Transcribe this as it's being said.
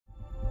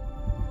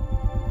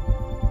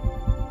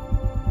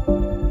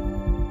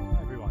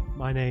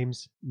my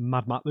name's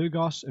Mad Matt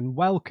Lugos, and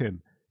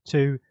welcome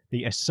to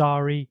the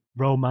Asari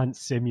Romance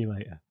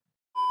Simulator.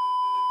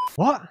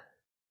 What?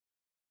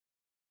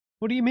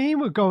 What do you mean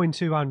we're going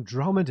to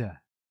Andromeda?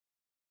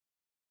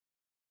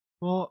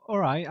 Well,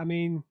 alright, I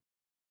mean,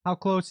 how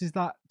close is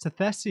that to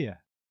Thessia?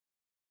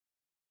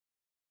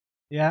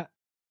 Yeah.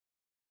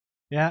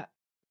 Yeah.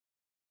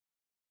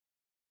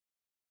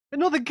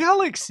 Another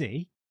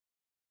galaxy?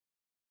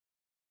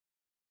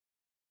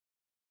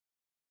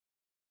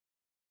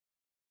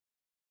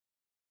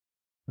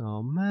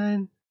 Oh,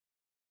 man.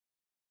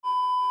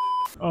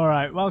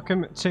 Alright,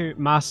 welcome to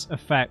Mass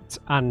Effect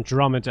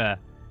Andromeda,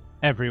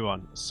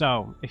 everyone.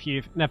 So, if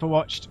you've never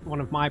watched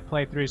one of my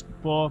playthroughs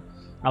before,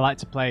 I like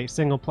to play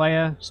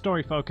single-player,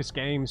 story-focused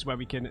games where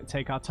we can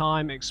take our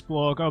time,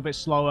 explore, go a bit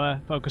slower,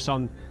 focus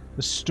on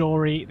the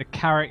story, the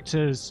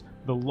characters,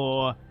 the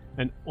lore,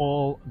 and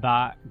all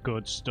that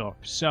good stuff.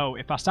 So,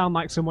 if I sound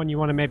like someone you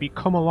want to maybe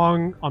come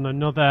along on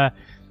another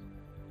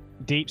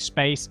deep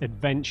space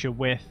adventure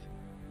with,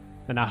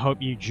 then I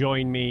hope you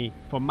join me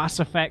for Mass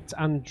Effect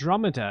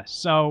Andromeda.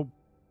 So,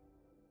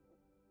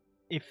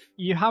 if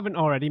you haven't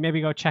already,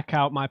 maybe go check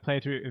out my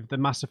playthrough of the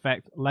Mass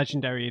Effect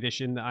Legendary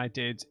Edition that I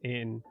did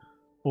in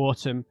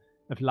autumn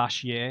of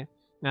last year.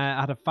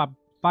 I had a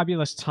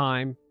fabulous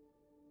time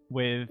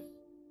with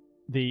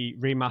the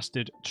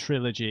remastered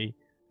trilogy.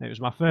 It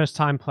was my first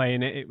time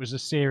playing it. It was a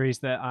series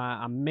that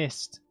I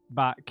missed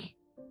back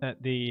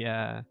at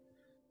the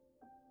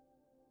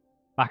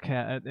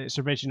at its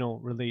original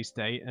release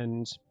date,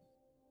 and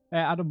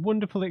I had a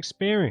wonderful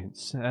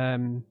experience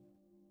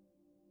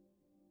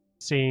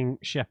seeing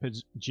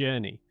Shepard's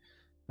journey.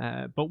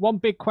 But one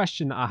big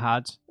question that I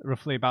had,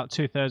 roughly about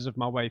 2/3 of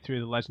my way through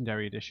the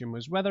Legendary Edition,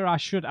 was whether I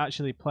should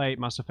actually play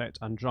Mass Effect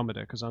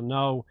Andromeda, because I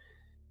know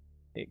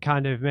it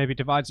kind of maybe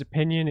divides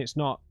opinion. It's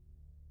not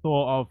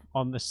thought of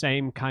on the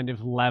same kind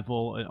of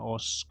level or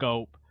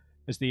scope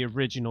as the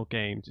original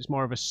games. It's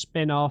more of a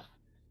spin-off.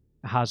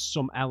 It has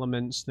some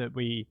elements that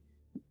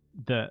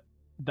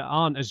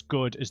aren't as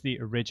good as the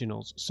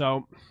originals.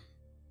 So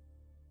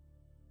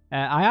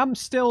I am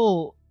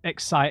still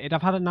excited.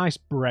 I've had a nice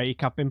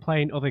break. I've been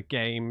playing other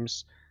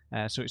games.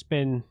 So it's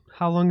been,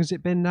 how long has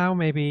it been now?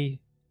 Maybe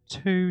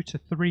 2 to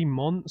 3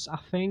 months, I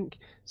think,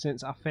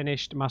 since I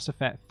finished Mass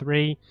Effect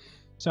 3.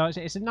 So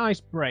it's a nice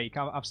break.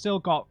 I've still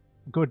got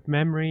good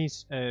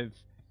memories of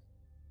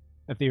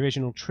the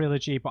original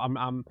trilogy, but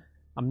I'm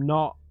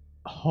not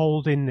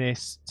holding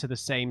this to the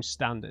same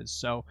standards.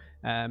 So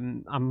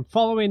I'm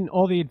following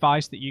all the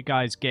advice that you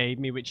guys gave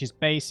me, which is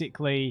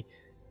basically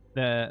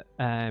the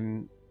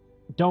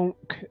don't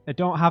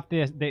have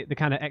the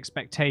kind of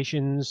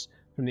expectations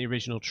from the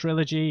original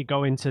trilogy.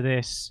 Go into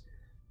this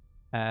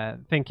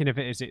thinking of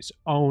it as its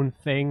own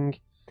thing,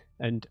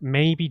 and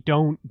maybe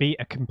don't be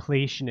a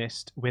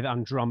completionist with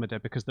Andromeda,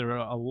 because there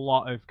are a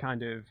lot of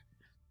kind of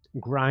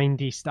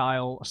grindy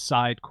style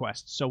side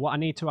quests. So what I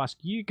need to ask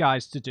you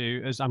guys to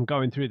do as I'm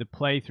going through the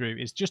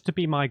playthrough is just to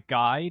be my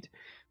guide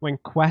when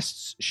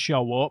quests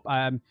show up.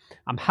 I'm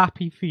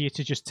happy for you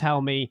to just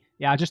tell me,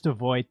 yeah, just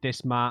avoid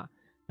this, Matt,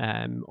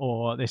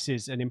 or this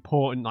is an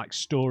important like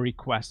story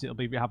quest. It'll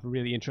be have a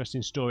really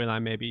interesting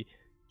storyline. Maybe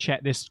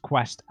check this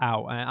quest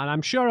out, and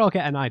I'm sure I'll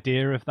get an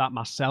idea of that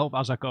myself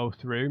as I go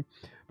through.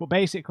 But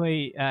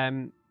basically,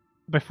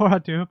 before I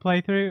do a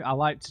playthrough, I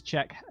like to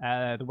check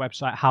the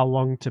website How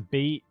Long to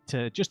Beat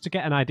just to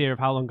get an idea of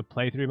how long a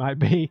playthrough might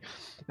be.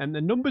 And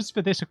the numbers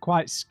for this are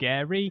quite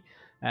scary.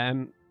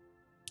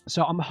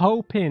 So I'm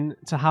hoping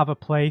to have a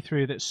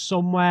playthrough that's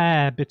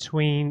somewhere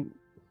between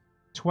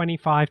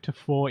 25 to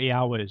 40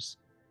 hours,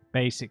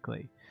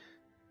 basically,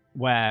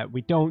 where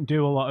we don't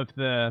do a lot of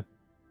the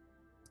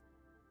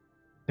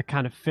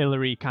kind of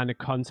fillery kind of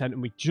content,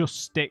 and we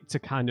just stick to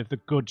kind of the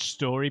good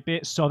story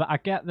bits, so that I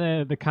get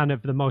the kind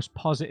of the most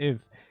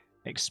positive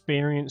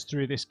experience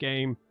through this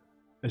game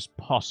as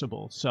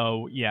possible.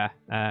 So yeah,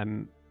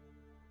 a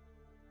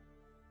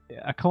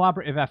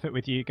collaborative effort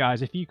with you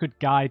guys. If you could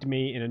guide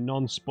me in a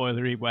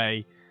non-spoilery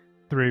way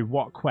through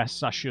what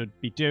quests I should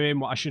be doing,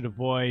 what I should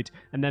avoid,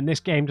 and then this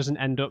game doesn't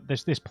end up,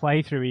 this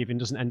playthrough even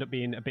doesn't end up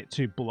being a bit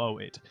too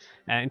bloated.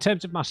 In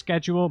terms of my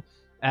schedule,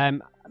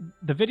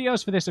 the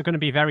videos for this are going to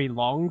be very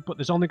long, but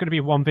there's only going to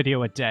be one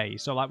video a day.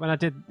 So like when I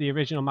did the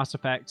original Mass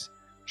Effect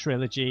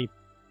trilogy,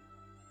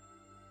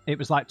 it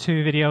was like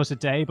 2 videos a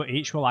day, but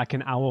each were like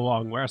an hour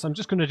long, whereas I'm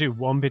just going to do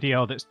one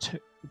video that's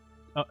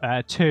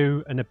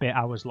 2 and a bit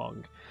hours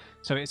long.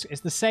 So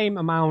it's the same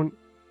amount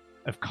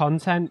of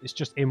content, it's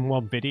just in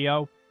one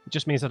video. It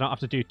just means I don't have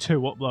to do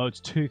 2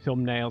 uploads, 2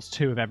 thumbnails,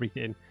 2 of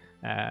everything.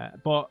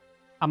 But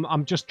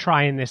I'm just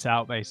trying this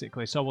out,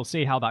 basically, so we'll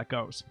see how that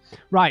goes.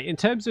 Right, in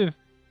terms of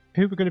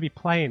who we're going to be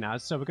playing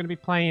as, so we're going to be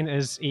playing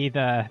as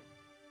either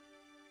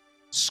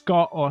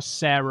Scott or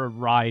Sarah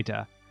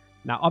Ryder.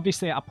 Now,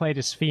 obviously, I played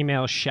as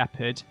female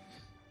Shepard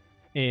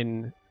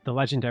in the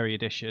Legendary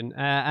Edition,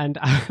 and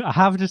I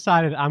have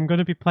decided I'm going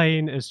to be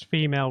playing as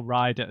female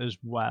Ryder as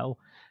well.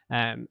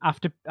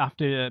 After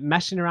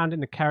messing around in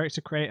the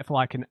character creator for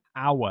like an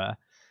hour,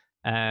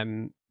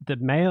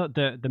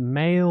 The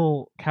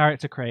male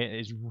character creator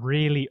is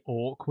really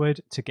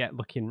awkward to get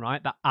looking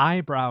right. The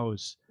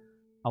eyebrows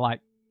are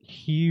like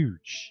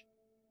huge.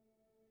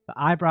 The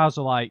eyebrows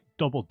are like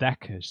double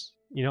deckers.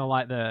 You know,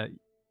 like the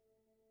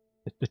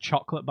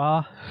chocolate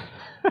bar.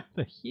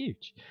 They're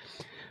huge.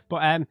 But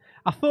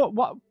I thought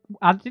what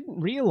I didn't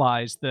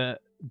realize that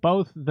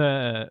both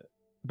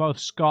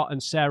Scott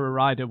and Sarah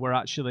Ryder were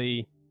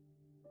actually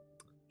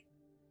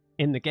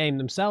in the game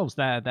themselves.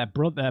 They're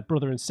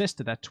brother and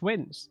sister. They're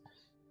twins.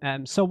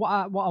 So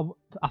what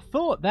I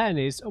thought then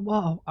is,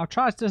 well, I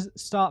tried to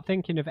start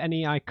thinking of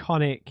any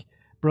iconic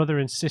brother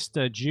and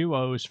sister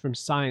duos from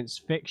science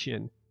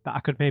fiction that I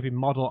could maybe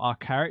model our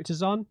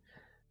characters on.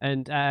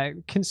 And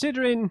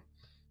considering,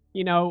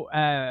 you know,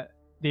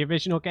 the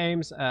original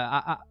games,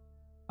 I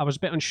was a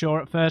bit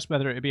unsure at first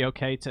whether it would be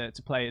okay to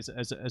play as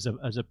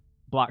a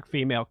black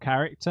female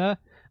character.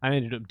 I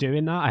ended up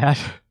doing that. I had,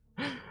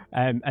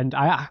 and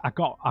I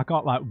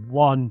got like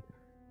one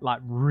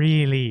like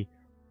really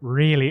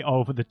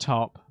over the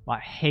top,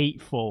 like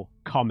hateful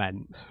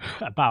comment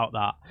about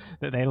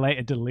that they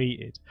later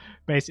deleted,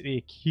 basically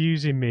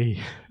accusing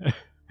me.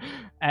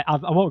 I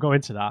won't go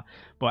into that,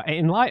 but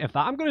in light of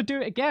that, I'm going to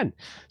do it again.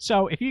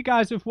 So if you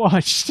guys have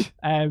watched,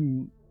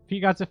 if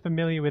you guys are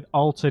familiar with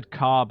Altered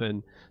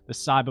Carbon, the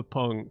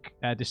cyberpunk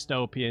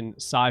dystopian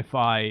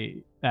sci-fi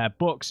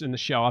books and the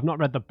show, I've not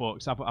read the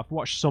books. I've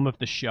watched some of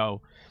the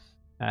show.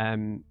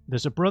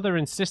 There's a brother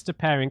and sister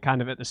pairing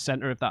kind of at the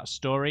center of that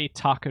story,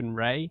 Tak and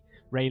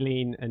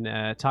Raylene and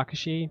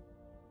Takashi.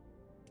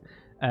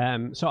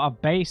 So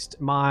I've based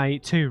my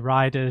two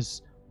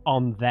riders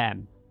on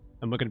them,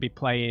 and we're going to be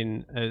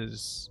playing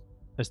as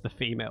the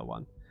female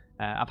one.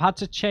 I've had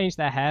to change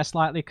their hair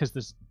slightly because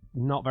there's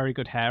not very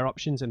good hair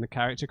options in the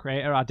character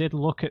creator. I did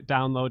look at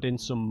downloading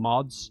some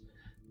mods,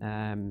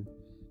 but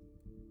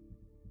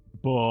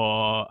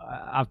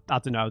I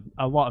don't know.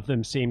 A lot of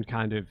them seemed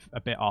kind of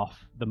a bit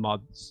off, the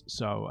mods.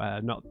 So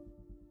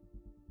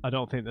I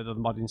don't think that the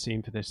modding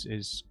scene for this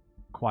is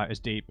quite as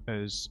deep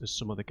as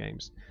some other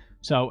games.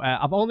 So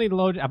I've only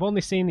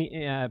seen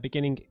the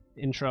beginning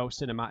intro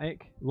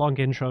cinematic. Long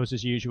intros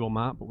as usual,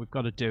 Matt, but we've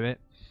got to do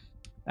it.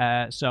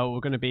 So we're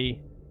going to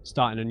be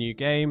starting a new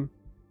game.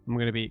 I'm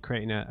going to be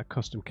creating a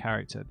custom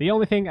character. The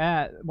only thing,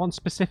 one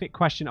specific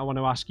question I want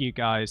to ask you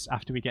guys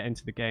after we get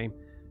into the game.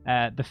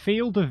 The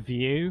field of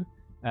view,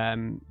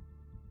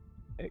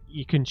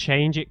 you can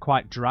change it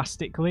quite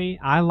drastically.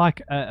 I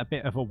like a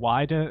bit of a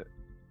wider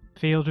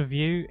field of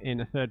view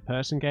in a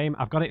third-person game.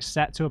 I've got it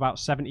set to about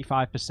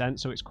 75%,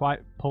 so it's quite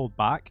pulled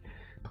back.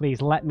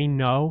 Please let me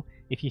know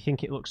if you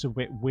think it looks a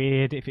bit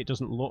weird, if it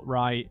doesn't look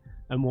right,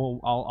 and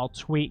I'll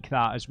tweak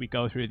that as we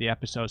go through the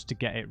episodes to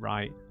get it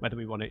right. Whether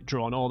we want it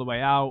drawn all the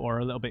way out or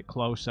a little bit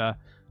closer,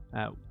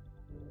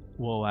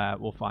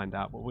 we'll find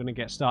out. But we're going to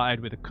get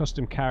started with a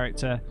custom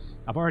character.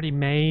 I've already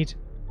made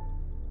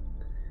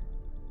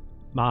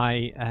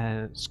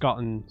my Scott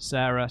and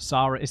Sarah.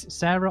 Is it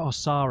Sarah or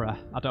Sarah?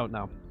 I don't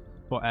know.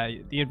 But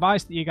the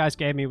advice that you guys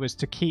gave me was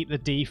to keep the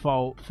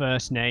default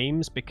first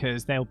names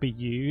because they'll be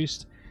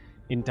used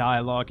in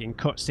dialogue, in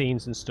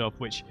cutscenes and stuff,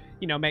 which,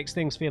 you know, makes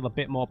things feel a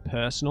bit more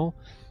personal.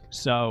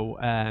 So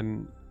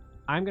I'm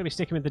going to be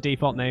sticking with the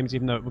default names,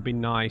 even though it would be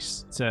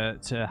nice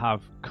to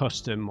have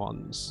custom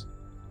ones.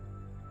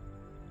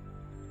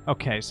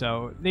 Okay,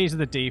 so these are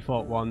the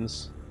default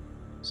ones.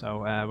 So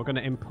we're going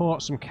to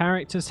import some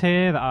characters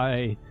here that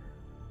I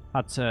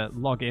had to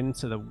log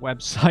into the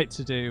website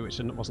to do,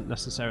 which I wasn't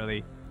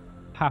necessarily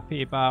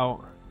happy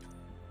about.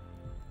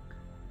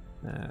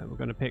 We're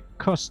going to pick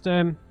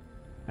custom.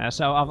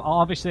 So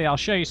I'll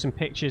show you some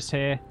pictures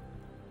here.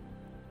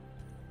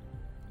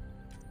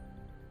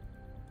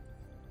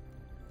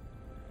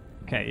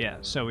 Okay, yeah.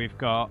 So we've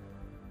got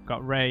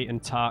Ray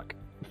and Tak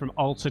from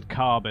Altered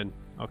Carbon.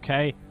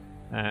 Okay.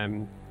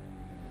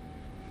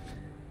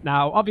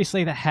 Now,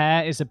 obviously, the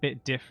hair is a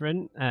bit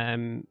different.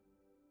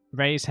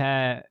 Ray's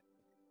hair,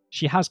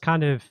 she has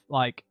kind of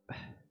like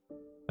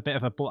a bit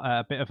of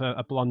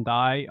a blonde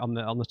eye on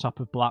the top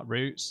of black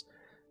roots,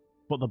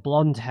 but the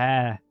blonde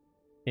hair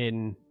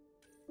in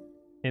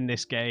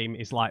this game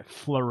is like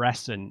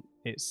fluorescent.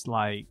 It's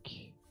like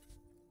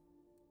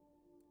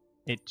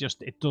it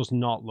does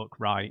not look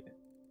right.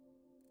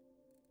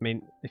 I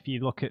mean, if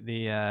you look at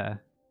the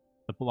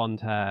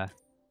blonde hair,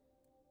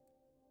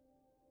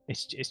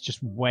 it's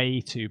just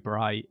way too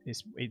bright.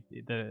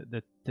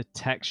 The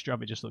texture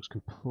of it just looks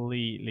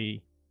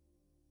completely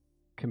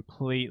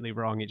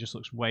wrong. It just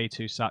looks way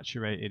too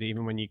saturated.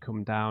 Even when you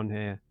come down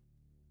here,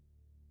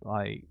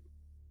 like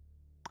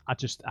I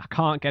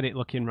can't get it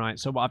looking right.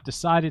 So what I've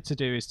decided to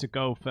do is to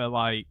go for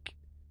like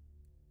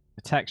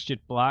a textured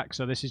black.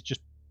 So this is just,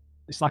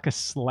 it's like a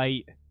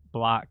slate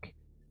black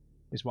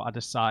is what I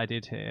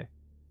decided here.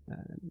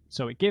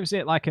 So it gives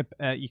it like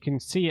you can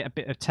see it a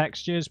bit of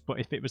textures, but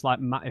if it was like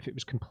if it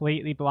was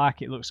completely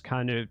black, it looks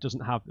kind of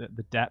doesn't have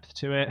the depth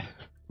to it.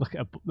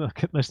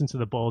 Listen to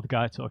the bald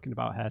guy talking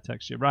about hair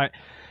texture, right?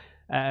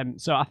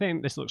 So I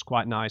think this looks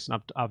quite nice,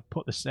 and I've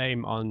put the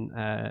same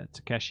on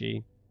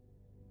Takeshi.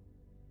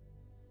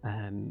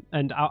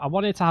 And I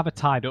wanted to have a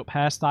tied up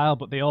hairstyle,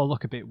 but they all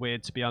look a bit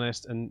weird, to be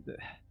honest. And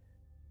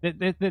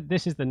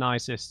this is the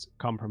nicest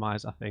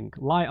compromise, I think.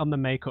 Light on the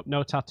makeup,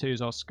 no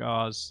tattoos or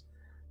scars.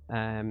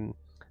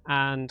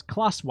 And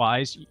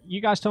class-wise, you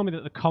guys told me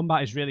that the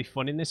combat is really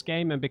fun in this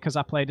game, and because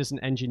I played as an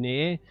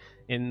engineer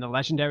in the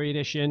Legendary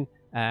Edition,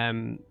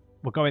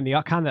 we're going the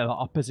kind of the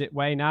opposite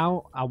way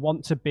now. I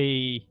want to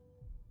be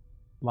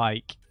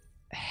like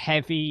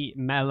heavy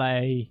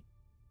melee,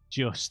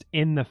 just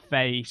in the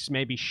face,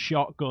 maybe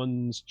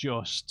shotguns,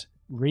 just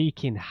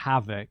wreaking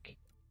havoc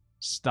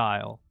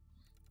style.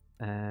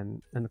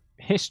 And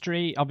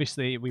history,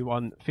 obviously, we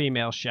want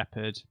female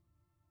shepherd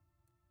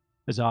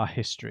as our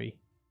history.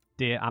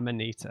 Dear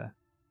Amanita.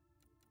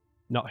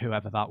 Not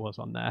whoever that was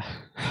on there.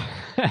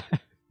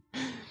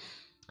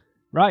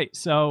 Right,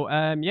 so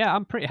yeah,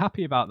 I'm pretty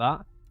happy about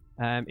that.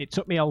 It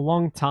took me a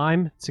long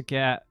time to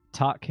get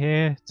Tak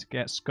here, to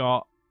get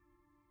Scott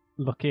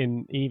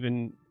looking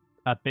even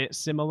a bit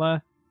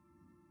similar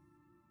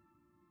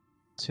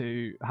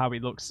to how he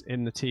looks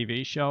in the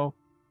TV show.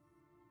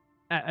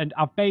 And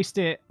I've based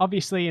it,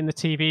 obviously, in the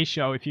TV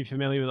show, if you're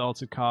familiar with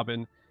Altered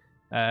Carbon,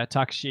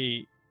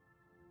 Takeshi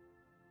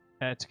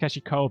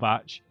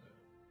Kovacs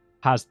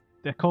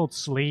they're called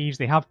sleeves.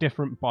 They have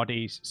different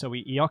bodies, so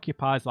he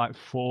occupies like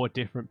 4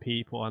 different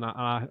people, and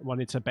I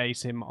wanted to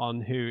base him on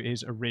who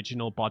his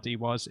original body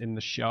was in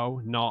the show,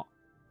 not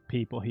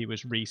people he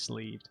was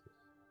re-sleeved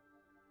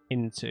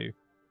into.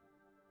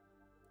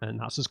 And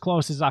that's as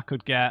close as I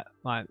could get,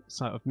 like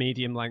sort of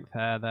medium length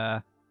hair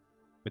there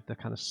with the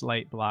kind of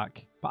slate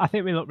black. But I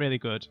think we look really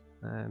good.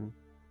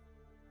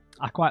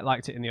 I quite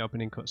liked it in the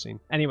opening cutscene.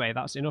 Anyway,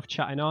 that's enough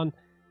chatting on.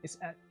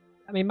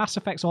 I mean, Mass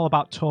Effect's all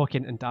about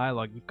talking and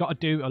dialogue. You've got to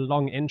do a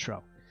long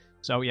intro.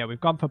 So yeah,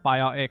 we've gone for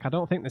biotic. I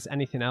don't think there's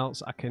anything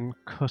else I can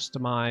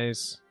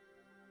customize.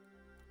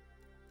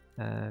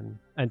 And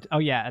oh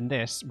yeah, and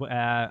this,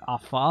 our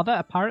father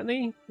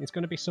apparently is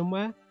going to be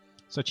somewhere.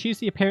 So choose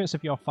the appearance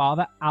of your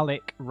father,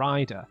 Alec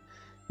Ryder.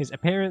 His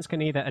appearance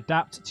can either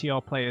adapt to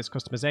your player's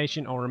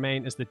customization or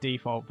remain as the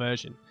default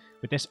version.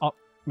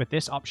 With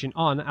this option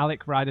on,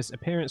 Alec Ryder's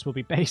appearance will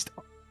be based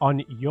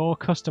on your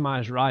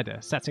customized rider.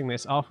 Setting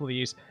this off will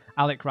use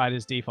Alec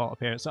Ryder's default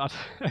appearance. So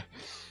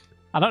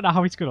I don't know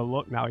how he's going to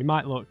look now. He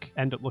might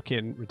end up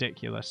looking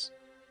ridiculous.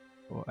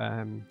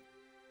 But,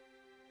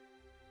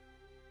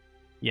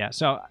 yeah,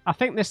 so I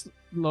think this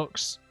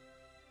looks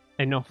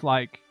enough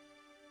like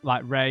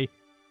Ray.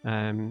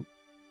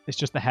 It's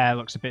just the hair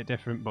looks a bit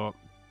different, but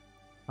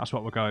that's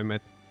what we're going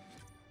with.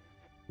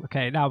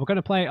 Okay, now we're going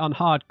to play on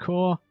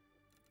hardcore.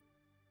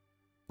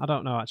 I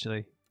don't know,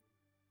 actually.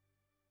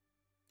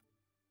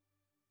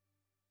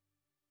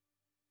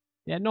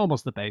 Yeah,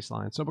 normal's the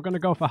baseline. So we're going to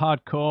go for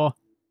hardcore.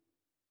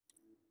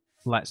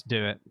 Let's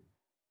do it.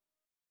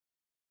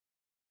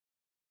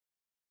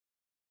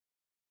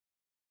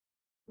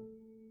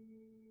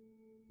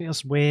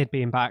 Feels weird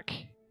being back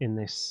in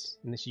this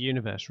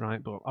universe,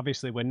 right? But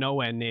obviously we're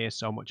nowhere near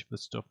so much of the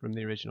stuff from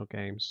the original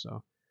games,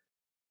 so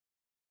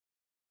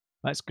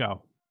let's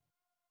go.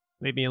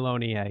 Leave me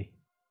alone, EA.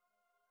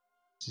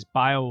 This is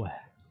Bioware.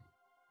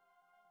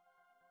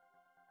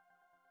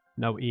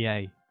 No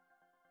EA.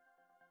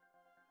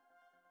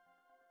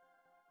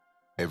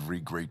 Every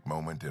great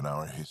moment in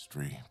our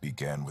history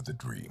began with a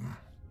dream.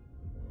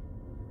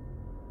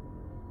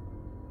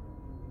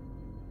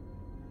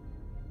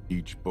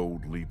 Each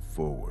bold leap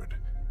forward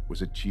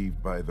was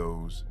achieved by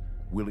those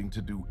willing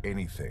to do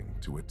anything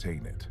to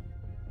attain it.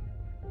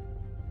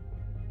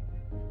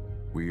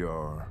 We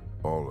are,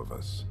 all of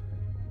us,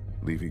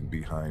 leaving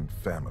behind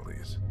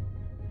families,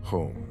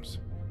 homes,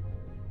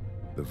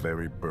 the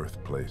very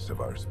birthplace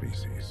of our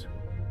species.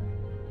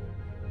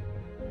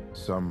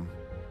 Some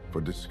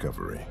for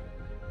discovery,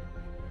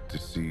 to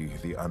see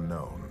the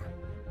unknown.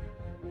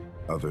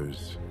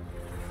 Others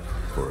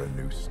for a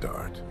new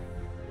start.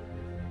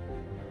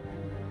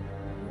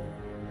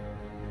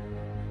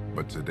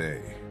 But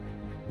today,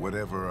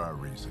 whatever our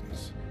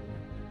reasons,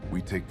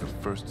 we take the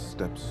first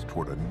steps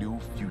toward a new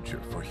future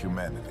for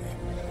humanity.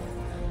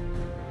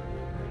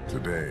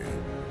 Today,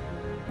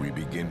 we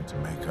begin to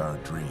make our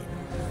dream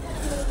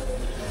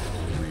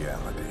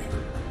reality.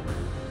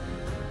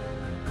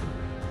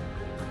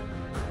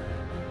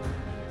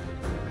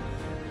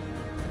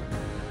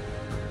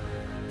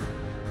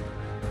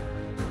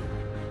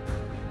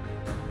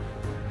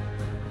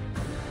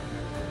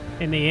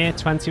 In the year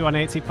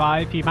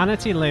 2185,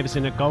 humanity lives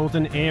in a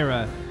golden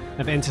era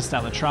of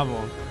interstellar travel.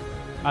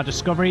 Our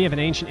discovery of an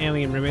ancient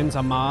alien ruins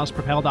on Mars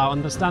propelled our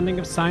understanding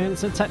of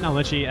science and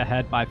technology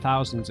ahead by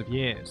thousands of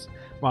years,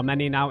 while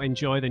many now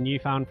enjoy the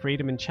newfound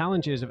freedom and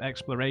challenges of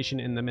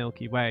exploration in the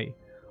Milky Way.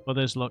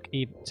 Others look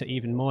to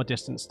even more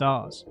distant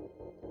stars.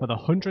 For the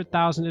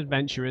 100,000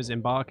 adventurers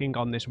embarking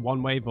on this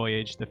one-way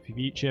voyage, the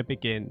future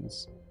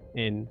begins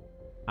in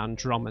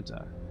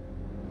Andromeda.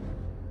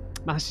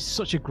 Man, this is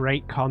such a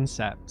great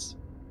concept,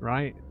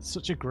 right?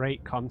 Such a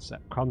great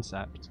concept.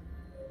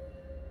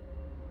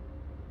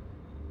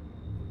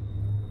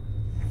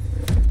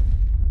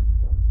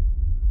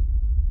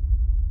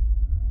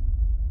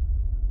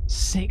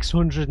 Sick.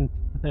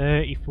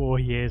 634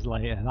 years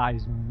later. That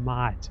is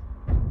mad.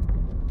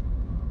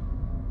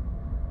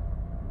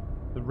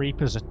 The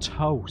Reapers are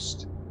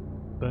toast.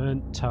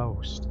 Burnt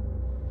toast.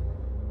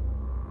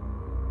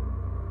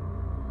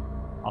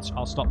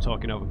 I'll stop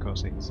talking over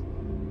cutscenes.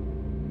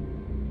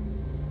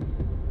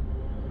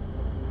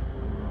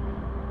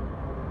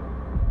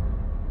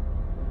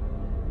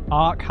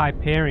 Ark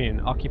Hyperion,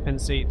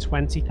 occupancy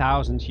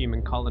 20,000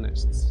 human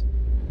colonists.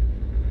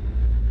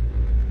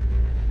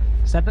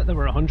 Said that there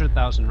were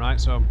 100,000, right?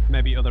 So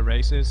maybe other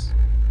races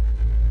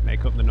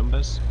make up the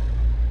numbers.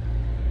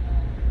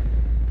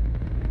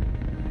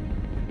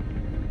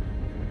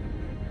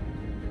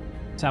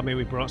 Tell me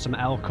we brought some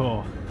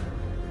Elcor.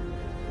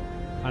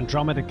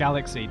 Andromeda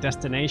Galaxy,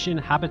 destination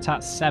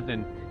Habitat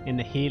 7 in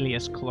the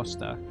Helios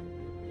cluster.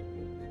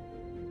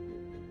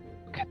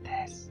 Look at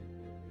this.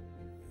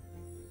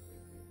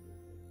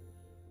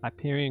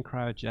 Hyperion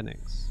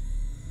Cryogenics.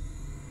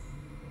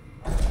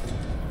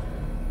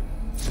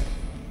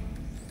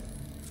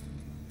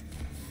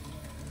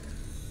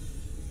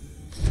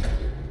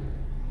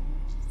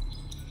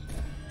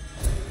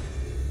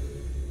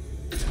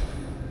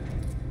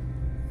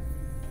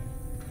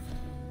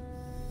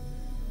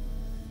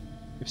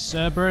 If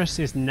Cerberus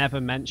is never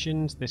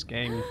mentioned, this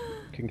game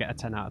can get a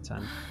 10 out of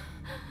 10.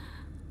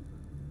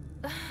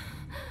 We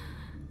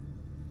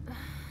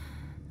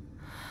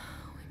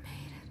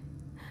made it.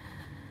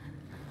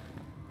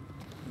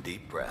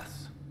 Deep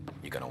breaths.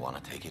 You're gonna want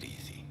to take it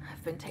easy.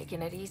 I've been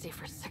taking it easy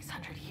for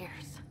 600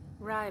 years.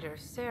 Ryder,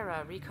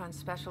 Sarah, Recon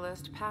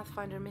Specialist,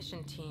 Pathfinder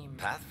Mission Team.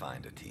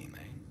 Pathfinder team,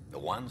 eh? The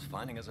ones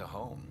finding us a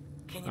home.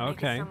 Can you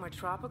make it somewhere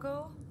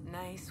tropical?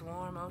 Nice,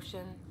 warm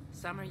ocean,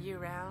 summer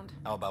year-round?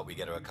 How about we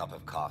get her a cup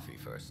of coffee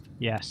first?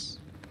 Yes,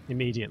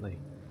 immediately.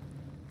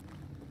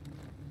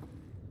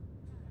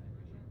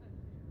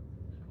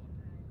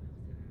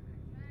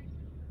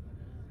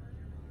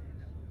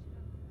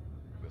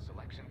 The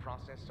selection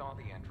process saw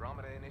the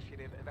Andromeda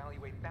Initiative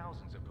evaluate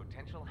thousands of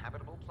potential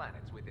habitable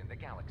planets within the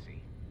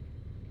galaxy.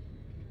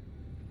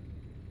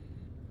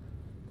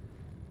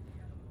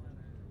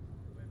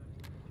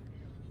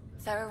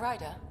 Sarah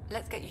Ryder,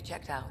 let's get you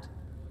checked out.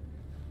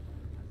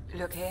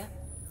 Look here.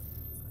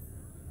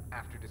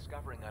 After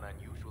discovering an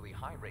unusually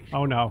high ratio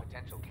Oh, no. of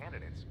potential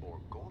candidates, or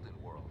golden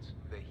worlds,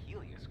 the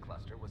Helios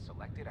cluster was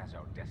selected as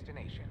our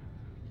destination.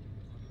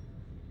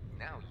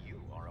 Now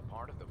you are a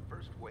part of the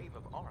first wave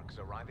of arcs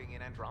arriving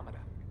in Andromeda,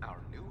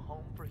 our new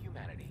home for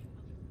humanity.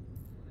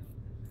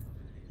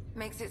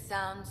 Makes it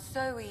sound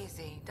so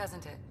easy,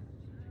 doesn't it?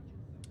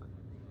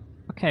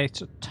 Okay,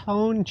 so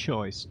tone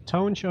choice.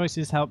 Tone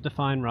choices help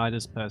define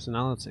Ryder's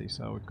personality.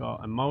 So we've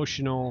got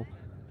emotional,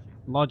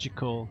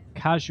 logical,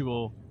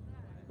 casual,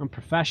 and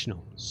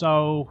professional.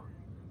 So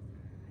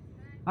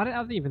I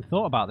haven't even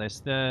thought about this.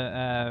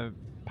 The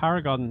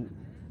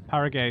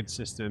Paragade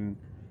system,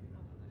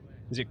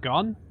 is it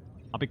gone?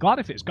 I'll be glad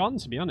if it's gone,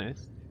 to be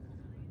honest.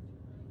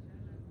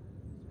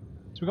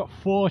 So we've got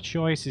 4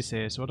 choices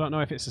here, so I don't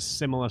know if it's a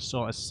similar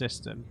sort of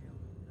system.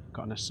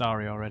 Got an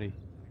Asari already.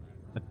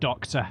 A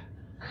doctor.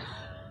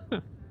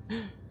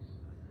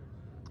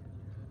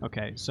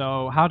 Okay,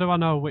 so how do I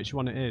know which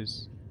one it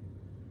is?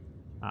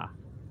 Ah,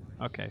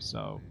 okay,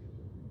 so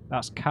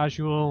that's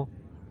casual.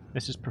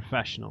 This is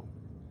professional.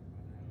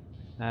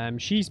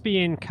 She's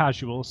being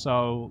casual,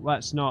 so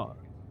let's not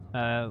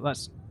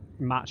let's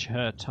match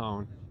her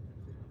tone.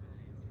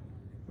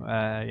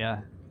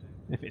 Yeah,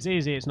 if it's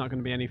easy, it's not going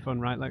to be any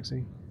fun, right,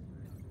 Lexi?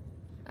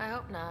 I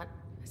hope not.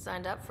 I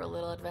signed up for a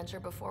little adventure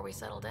before we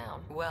settle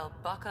down. Well,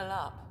 buckle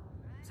up.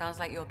 Sounds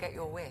like you'll get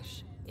your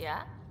wish.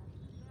 Yeah?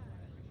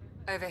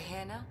 Over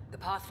here now, the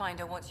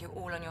Pathfinder wants you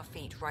all on your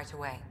feet right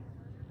away.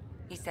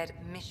 He said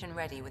mission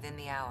ready within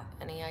the hour.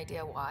 Any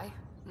idea why?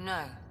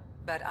 No,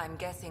 but I'm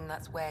guessing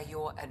that's where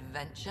your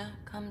adventure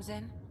comes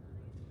in.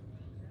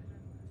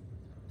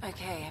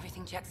 Okay,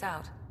 everything checks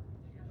out.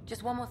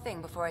 Just one more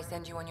thing before I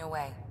send you on your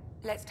way.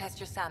 Let's test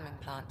your SAM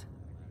implant.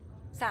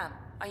 Sam,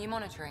 are you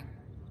monitoring?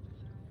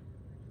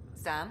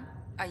 Sam,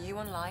 are you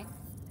online?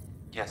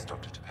 Yes,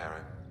 Dr.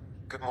 Tapero.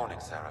 Good morning,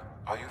 Sarah.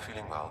 Are you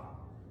feeling well?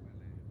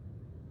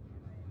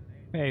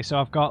 Okay, so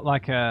I've got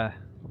like a...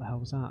 what the hell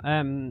was that?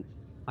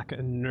 Like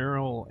a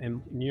neural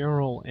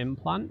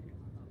implant.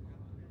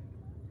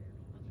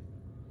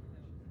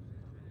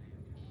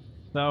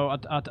 So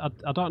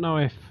I don't know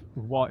if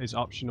what is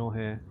optional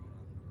here.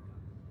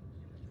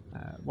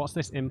 What's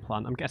this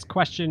implant? I'm guessing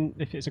question.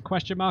 If it's a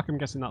question mark, I'm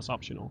guessing that's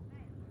optional.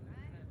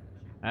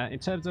 In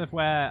terms of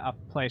where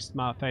I've placed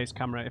my face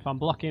camera, if I'm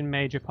blocking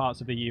major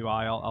parts of the UI,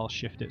 I'll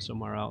shift it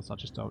somewhere else. I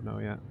just don't know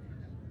yet.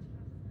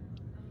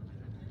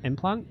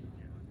 Implant?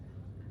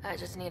 I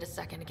just need a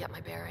second to get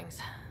my bearings.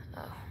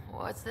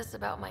 What's this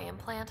about my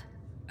implant?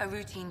 A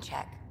routine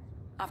check.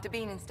 After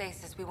being in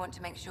stasis, we want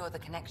to make sure the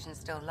connection's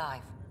still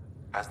live.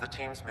 As the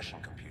team's mission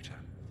computer,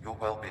 your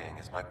well-being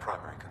is my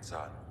primary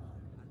concern.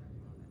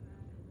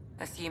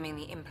 Assuming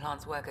the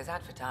implants work as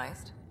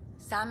advertised,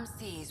 Sam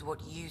sees what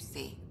you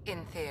see,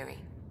 in theory.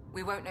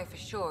 We won't know for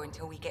sure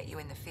until we get you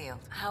in the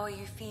field. How are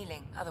you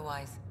feeling,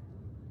 otherwise?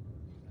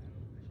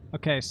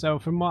 Okay, so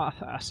from what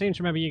I seem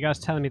to remember you guys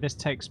telling me, this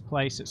takes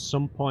place at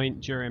some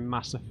point during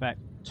Mass Effect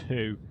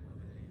 2.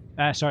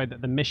 Sorry,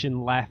 that the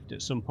mission left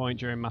at some point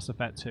during Mass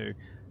Effect 2.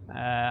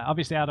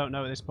 Obviously, I don't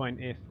know at this point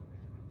if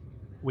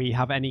we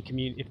have any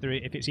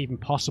if it's even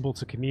possible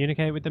to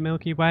communicate with the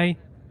Milky Way.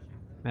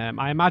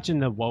 I imagine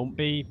there won't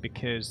be,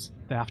 because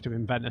they have to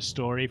invent a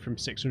story from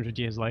 600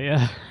 years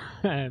later.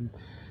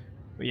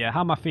 But yeah, how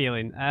am I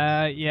feeling?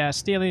 Yeah,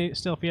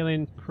 still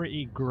feeling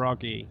pretty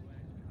groggy.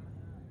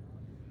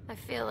 I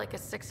feel like a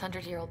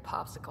 600-year-old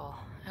popsicle.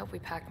 I hope we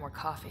packed more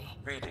coffee.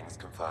 Readings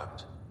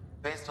confirmed.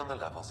 Based on the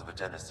levels of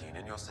adenosine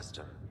in your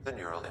system, the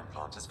neural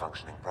implant is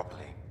functioning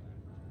properly.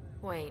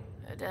 Wait,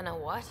 adeno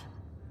what?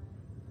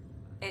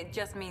 It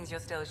just means you're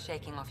still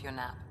shaking off your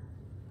nap.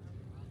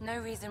 No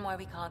reason why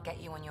we can't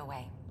get you on your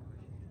way.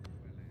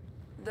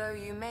 Though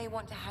you may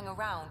want to hang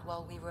around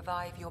while we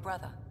revive your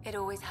brother. It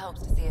always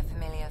helps to see a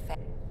familiar face.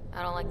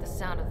 I don't like the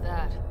sound of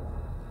that.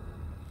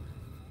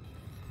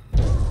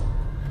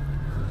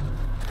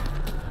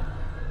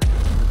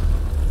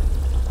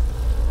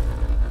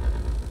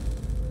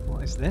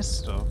 What is this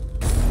stuff?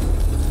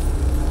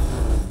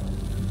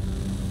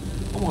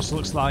 Almost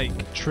looks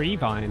like tree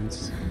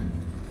vines.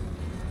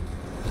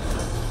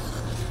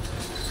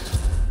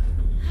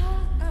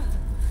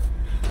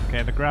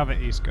 Okay, the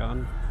gravity's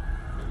gone.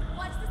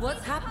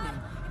 What's happening?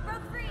 It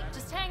broke free.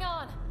 Just hang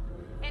on.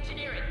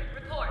 Engineering,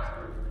 report.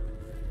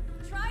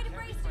 Try to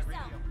brace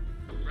yourself.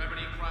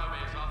 Gravity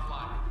cryobase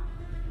offline.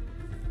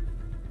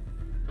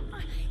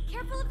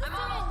 Careful of the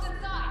I'm almost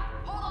inside.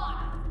 Hold on.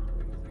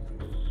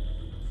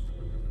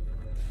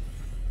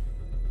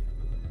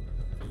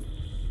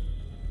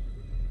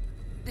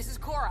 This is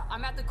Cora.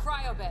 I'm at the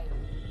cryo bay.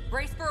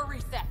 Brace for a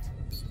reset.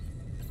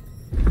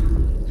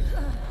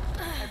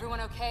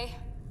 Everyone okay?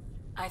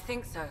 I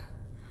think so.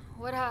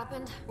 What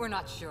happened? We're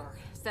not sure.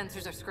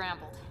 Sensors are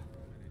scrambled.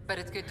 But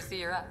it's good to see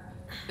you're up.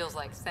 Feels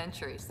like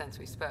centuries since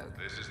we spoke.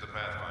 This is the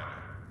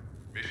Pathfinder.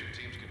 Mission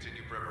teams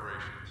continue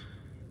preparations.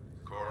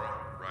 Cora,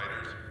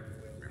 Riders,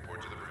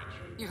 report to the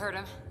bridge. You heard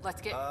him.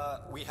 Let's get...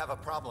 We have a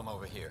problem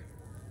over here.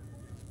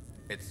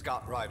 It's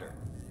Scott Ryder.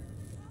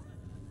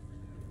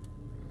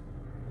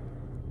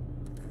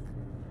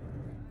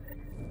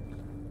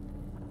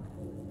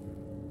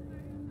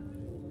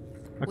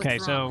 Okay,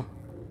 What's so wrong?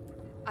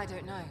 I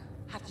don't know.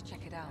 Have to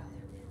check it out.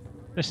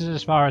 this is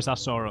as far as I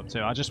saw up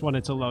to. I just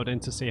wanted to load in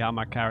to see how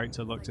my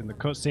character looked in the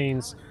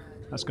cutscenes.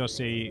 Let's go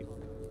see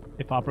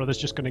if our brother's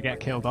just going to get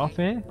killed off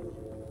here.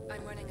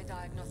 I'm running a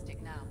diagnostic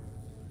now.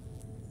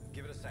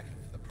 Give it a second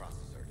for the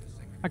processor to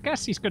sync. I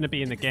guess he's going to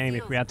be in the game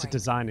if we had to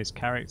design his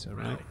character,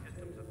 right?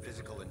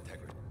 Physical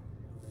integrity.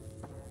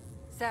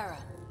 Sarah,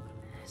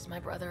 Is my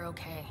brother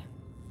okay?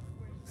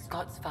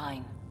 Scott's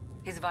fine.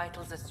 His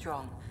vitals are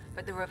strong,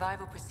 but the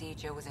revival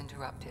procedure was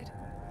interrupted.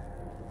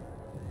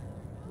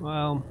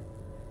 Well,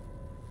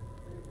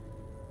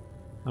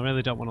 I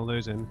really don't want to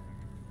lose him.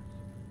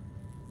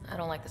 I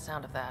don't like the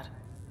sound of that.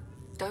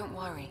 Don't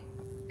worry.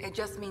 It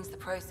just means the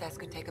process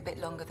could take a bit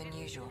longer than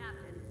usual.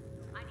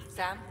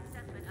 Sam?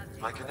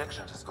 My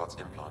connection to Scott's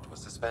implant was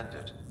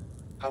suspended.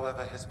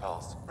 However, his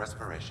pulse,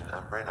 respiration,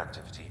 and brain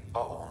activity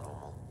are all normal.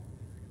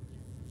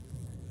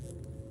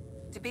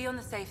 To be on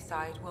the safe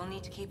side, we'll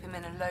need to keep him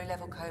in a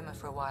low-level coma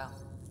for a while.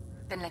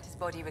 Then let his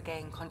body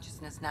regain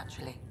consciousness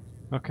naturally.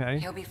 Okay.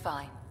 He'll be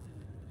fine.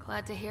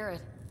 Glad to hear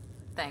it.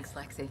 Thanks,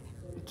 Lexi.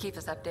 Keep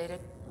us updated.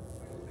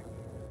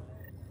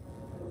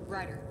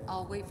 Ryder,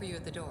 I'll wait for you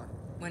at the door,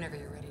 whenever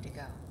you're ready to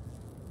go.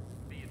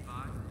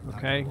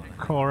 Okay,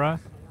 Cora.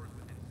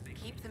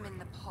 Keep them in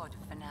the pod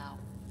for now.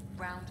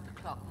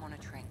 Round-the-clock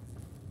monitoring.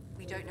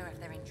 We don't know if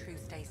they're in true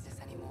stasis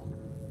anymore.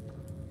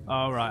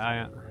 Oh,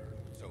 right,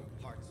 So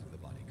parts of the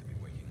body could be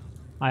waking up.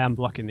 I am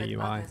blocking the But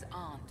UI. others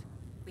aren't.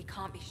 We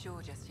can't be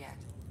sure just yet.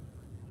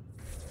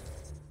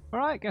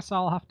 Alright, guess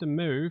I'll have to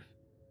move.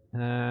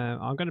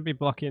 I'm going to be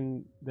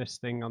blocking this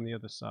thing on the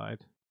other side.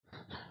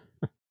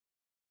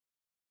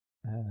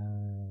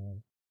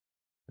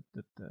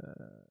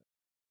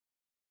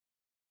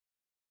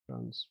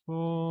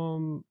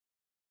 Transform.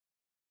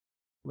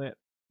 Flip.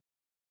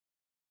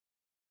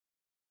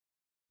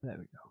 There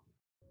we go.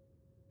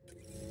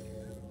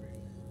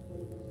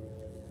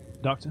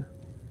 Doctor?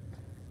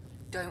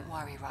 Don't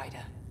worry,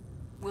 Ryder.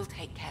 We'll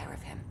take care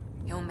of him.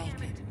 He'll make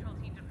it.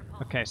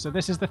 Okay, so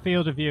this is the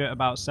field of view at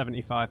about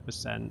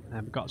 75%, and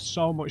we've got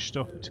so much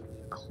stuff to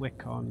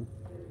click on.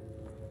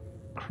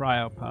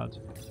 Cryopad.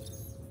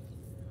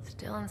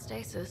 Still in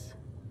stasis.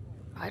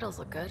 Vitals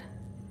look good.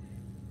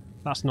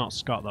 That's not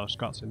Scott though,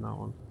 Scott's in that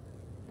one.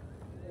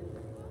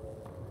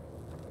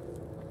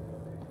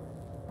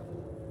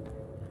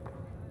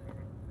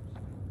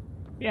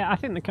 Yeah, I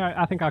think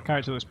our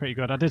character looks pretty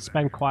good. I did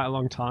spend quite a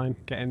long time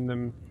getting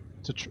them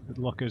to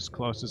look as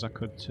close as I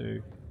could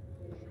to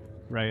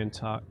Ray and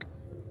Tak.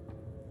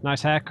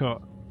 Nice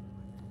haircut.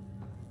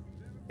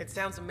 It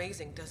sounds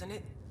amazing, doesn't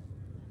it?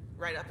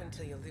 Right up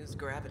until you lose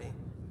gravity.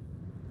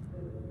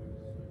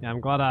 Yeah, I'm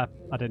glad I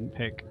didn't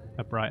pick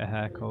a brighter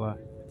hair colour.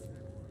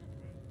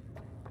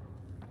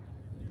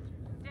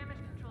 Damage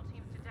control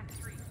teams to deck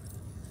 3.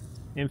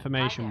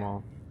 Information Hi there.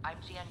 wall. I'm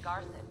Gian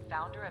Garson,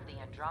 founder of the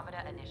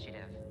Andromeda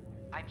Initiative.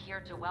 I'm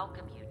here to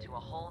welcome you to a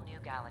whole new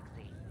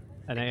galaxy.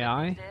 An The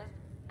AI? good news is,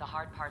 the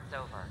hard part's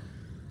over.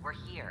 We're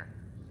here.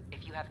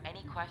 If you have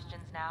any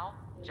questions now,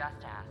 just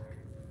ask.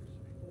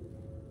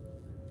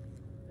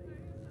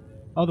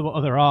 Oh, there were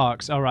other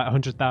arcs. All right,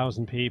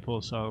 100,000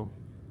 people, so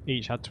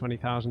each had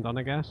 20,000 on,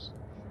 I guess.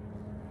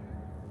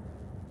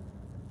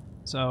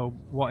 So,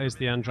 what is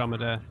the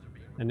Andromeda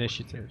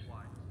Initiative?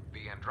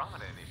 The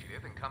Andromeda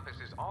Initiative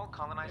encompasses all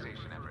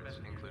colonization efforts,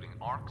 including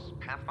arcs,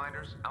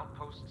 pathfinders,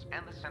 outposts,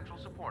 and the central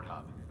support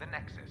hub, the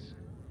Nexus.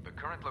 The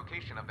current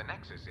location of the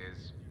Nexus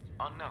is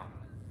unknown.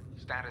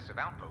 Status of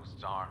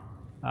outposts are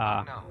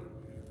unknown.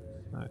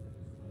 Right.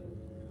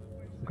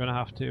 I'm gonna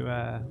have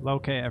to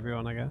locate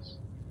everyone, I guess.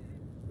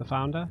 The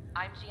founder?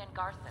 I'm Gian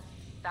Garson,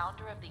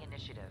 founder of the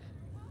initiative.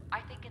 I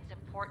think it's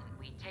important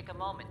we take a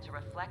moment to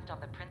reflect on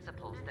the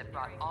principles that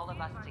brought all of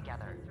us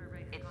together.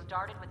 It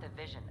started with a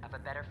vision of a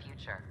better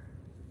future.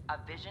 A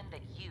vision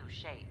that you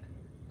shape.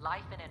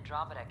 Life in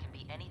Andromeda can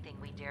be anything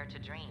we dare to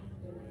dream.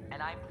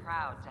 And I'm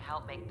proud to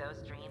help make those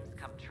dreams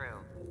come true.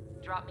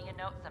 Drop me a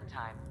note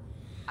sometime.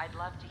 I'd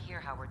love to hear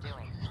how we're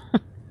doing.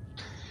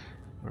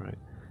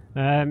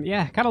 Alright.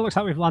 Yeah, kind of looks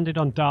like we've landed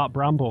on Dark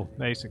Bramble,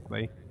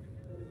 basically.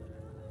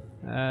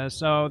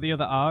 So the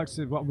other arcs,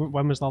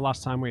 when was the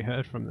last time we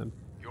heard from them?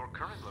 Your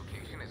current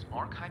location is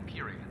Ark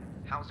Hyperion,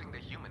 housing the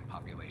human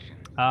population.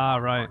 Ah,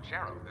 right.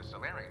 Archero, the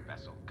Solarian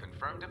vessel,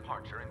 confirmed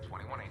departure in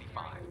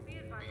 2185. The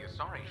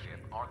Asari ship,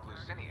 Ark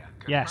Lucinia,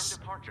 confirmed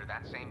departure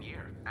that same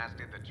year, as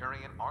did the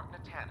Turian Ark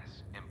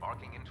Natanus,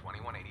 embarking in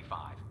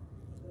 2185.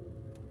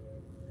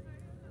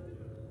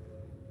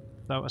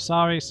 So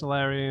Asari,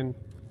 Solarian,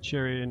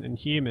 Turian, and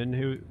Human,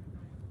 who...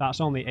 That's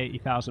only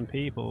 80,000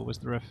 people. Was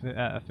there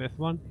a fifth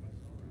one?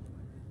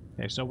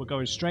 Okay, so we're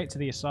going straight to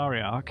the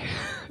Asari arc.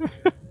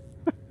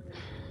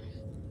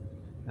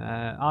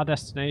 Our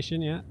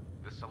destination, yeah?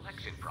 The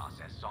selection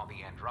process saw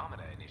the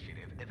Andromeda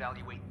Initiative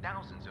evaluate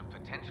thousands of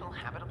potential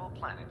habitable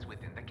planets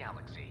within the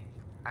galaxy.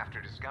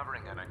 After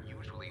discovering an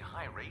unusually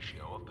high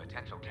ratio of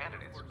potential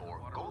candidates for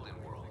golden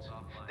worlds,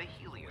 the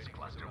Helios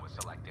cluster was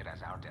selected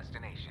as our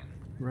destination.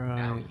 Right.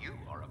 Now you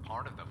are a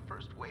part of the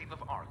first wave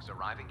of arcs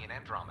arriving in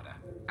Andromeda,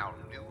 our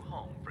new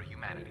home for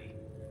humanity.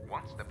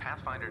 Once the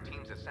Pathfinder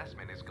team's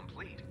assessment is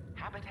complete,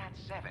 Habitat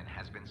 7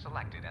 has been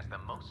selected as the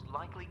most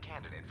likely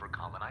candidate for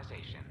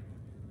colonization.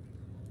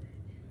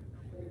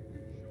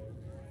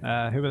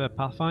 Who are the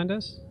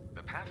Pathfinders?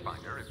 The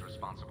Pathfinder is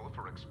responsible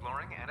for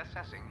exploring and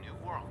assessing new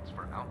worlds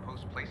for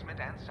outpost placement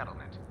and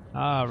settlement.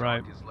 Ah, Each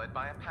right. arc is led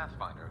by a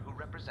Pathfinder who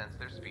represents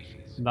their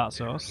species.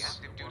 That's us. The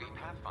active duty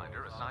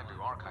Pathfinder assigned to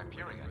Ark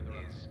Hyperion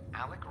is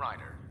Alec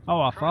Ryder. Oh,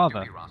 our Current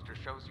father. duty roster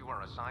shows you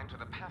are assigned to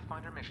the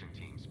Pathfinder mission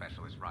team,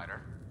 Specialist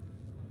Ryder.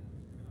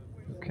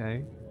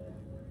 Okay.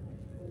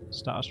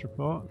 Status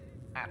report.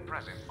 At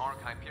present,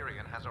 Ark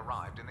Hyperion has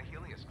arrived in the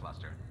Helios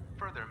cluster.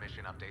 Further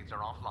mission updates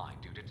are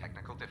offline due to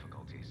technical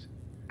difficulties.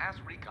 As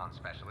recon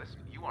specialist,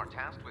 you are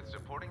tasked with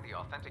supporting the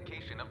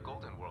authentication of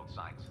Golden World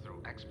sites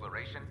through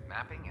exploration,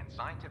 mapping, and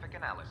scientific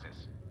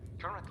analysis.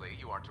 Currently,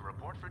 you are to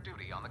report for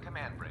duty on the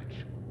command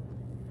bridge.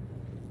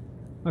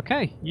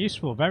 Okay,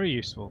 useful, very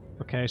useful.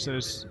 Okay, so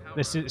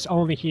it's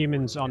only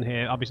humans on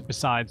here, obviously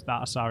besides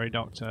that Asari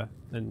doctor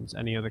and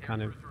any other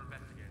kind of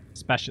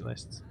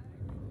specialists.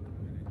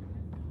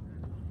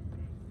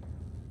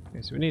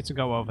 Okay, so we need to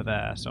go over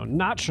there. So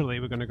naturally,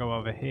 we're going to go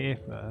over here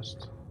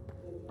first.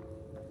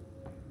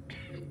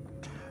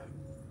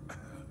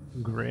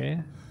 Grey.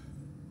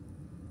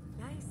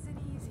 Nice and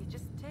easy.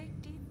 Just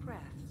take deep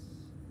breaths.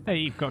 Hey,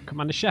 you've got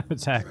Commander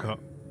Shepard's haircut.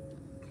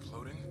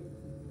 Floating?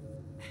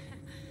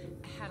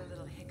 Had a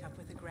little hiccup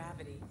with the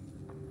gravity.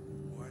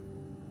 What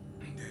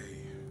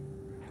day?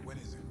 When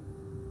is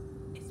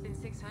it? It's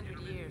been 600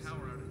 years.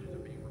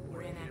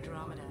 We're in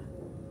Andromeda.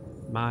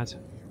 Mad. It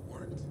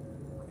worked.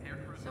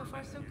 So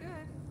far, so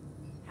good.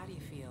 How do you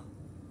feel?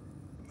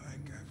 Like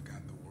I've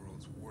got the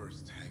world's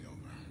worst hangover.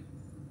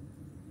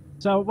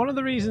 So one of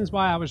the reasons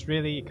why I was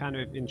really kind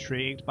of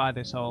intrigued by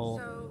this whole...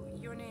 So,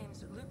 your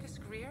name's Lucas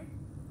Greer?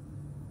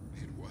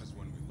 It was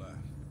when we left.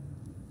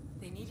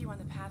 They need you on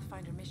the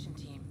Pathfinder mission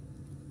team.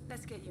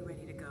 Let's get you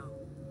ready to go.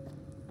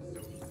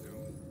 So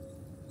soon?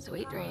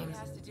 Sweet dreams. It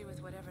has to do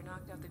with whatever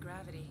knocked out the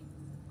gravity.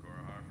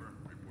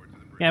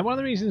 Yeah, one of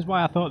the reasons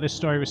why I thought this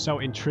story was so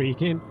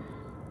intriguing,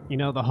 you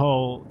know, the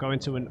whole going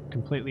to a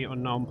completely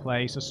unknown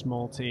place, a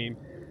small team.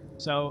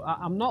 So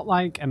I'm not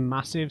like a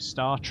massive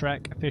Star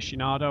Trek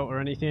aficionado or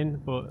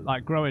anything, but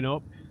like growing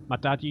up, my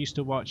dad used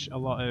to watch a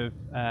lot of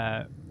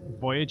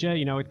Voyager,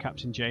 you know, with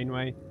Captain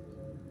Janeway,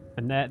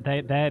 and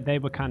they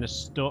were kind of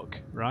stuck,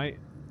 right,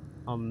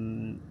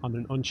 on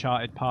an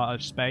uncharted part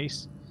of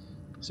space.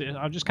 So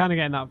I'm just kind of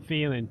getting that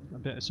feeling a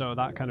bit, so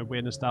that kind of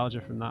weird nostalgia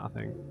from that, I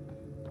think.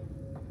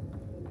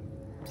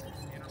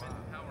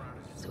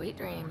 Sweet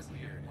dreams.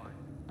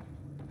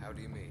 How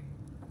do you mean?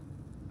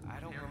 I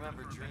don't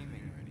remember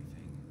dreaming or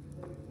anything.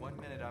 One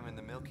minute I'm in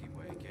the Milky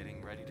Way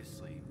getting ready to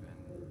sleep,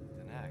 and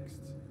the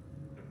next,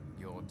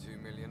 you're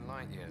 2 million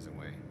light years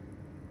away.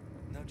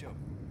 No joke.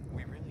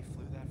 We really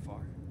flew that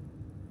far?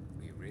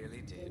 We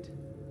really did.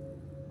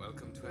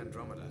 Welcome to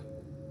Andromeda.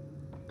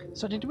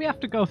 So did we have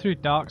to go through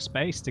dark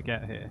space to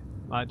get here?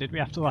 Like, did we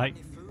have to, like,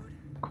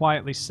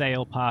 quietly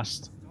sail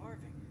past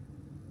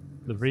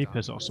the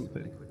Reapers or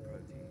something?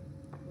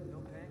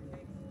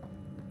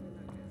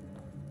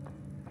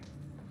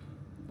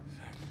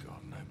 Thank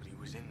God nobody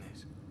was in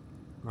this.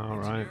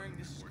 Alright. Engineering,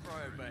 this is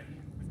Cryo Bay.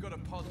 We've got a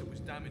pod that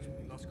was damaged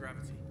when we lost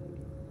gravity.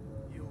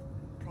 You'll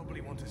probably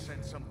want to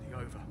send somebody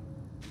over.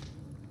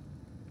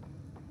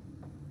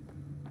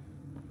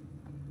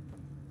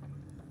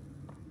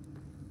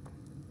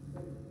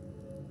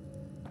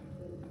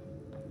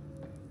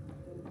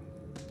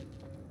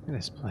 Look at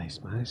this place,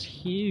 man. It's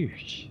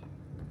huge.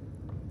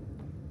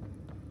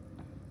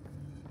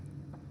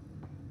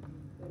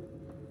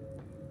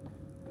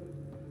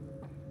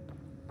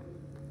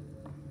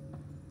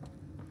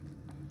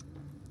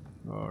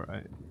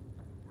 Alright.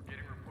 We're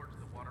getting reports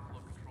the water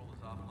flow control is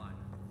offline.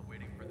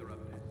 Awaiting further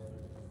updates.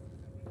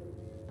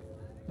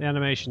 The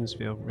animations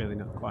feel really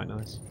not quite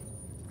nice.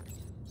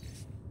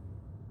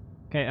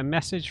 Okay, a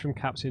message from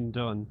Captain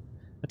Dunn.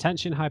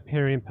 Attention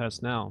Hyperion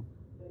personnel.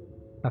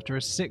 After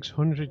a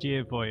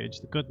 600-year voyage,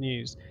 the good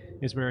news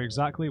is we're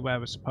exactly where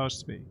we're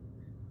supposed to be.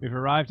 We've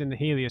arrived in the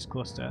Helios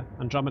cluster,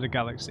 Andromeda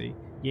Galaxy,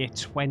 year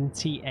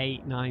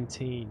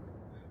 2819.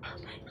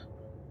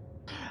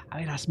 I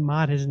mean, that's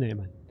mad, isn't it,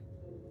 man?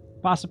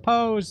 But I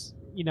suppose,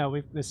 you know,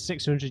 there's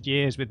 600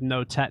 years with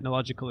no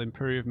technological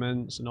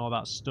improvements and all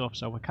that stuff,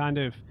 so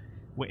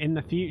we're in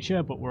the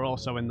future, but we're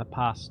also in the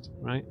past,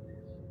 right?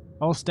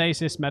 All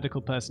stasis medical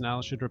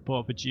personnel should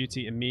report for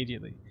duty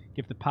immediately.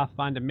 Give the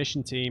Pathfinder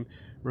mission team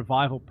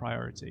revival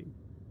priority,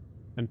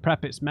 and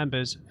prep its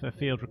members for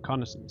field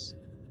reconnaissance.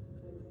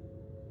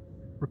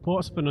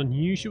 Reports of an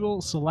unusual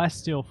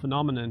celestial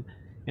phenomenon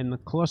in the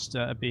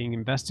cluster are being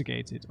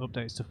investigated.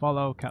 Updates to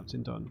follow,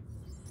 Captain Dunn.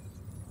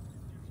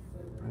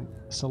 Right.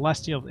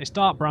 Celestial, it's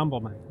Dark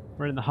Bramble, man.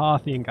 We're in the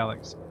Harthian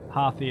galaxy,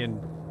 Harthian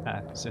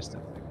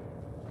system.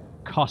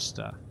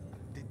 Costa.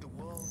 Did the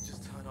world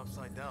just turn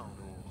upside down,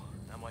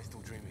 or am I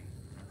still dreaming?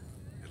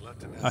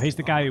 Oh, he's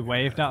the guy who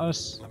waved at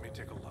us. Let me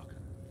take a look.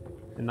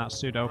 In that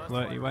pseudo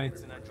flirty way.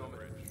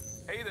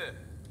 Hey there!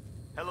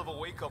 Hell of a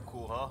wake-up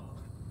call, huh?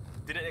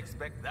 Didn't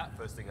expect that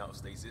first thing out of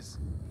stasis.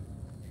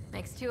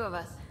 Makes two of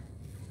us.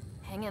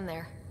 Hang in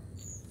there.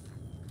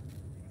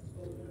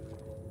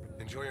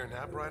 Enjoy your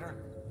nap, Ryder?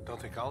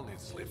 Don't think I'll need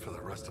sleep for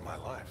the rest of my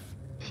life.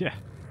 Yeah.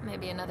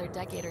 Maybe another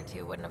decade or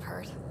two wouldn't have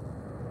hurt.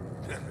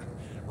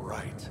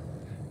 Right.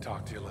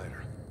 Talk to you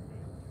later.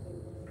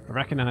 I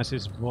recognize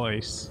his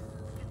voice.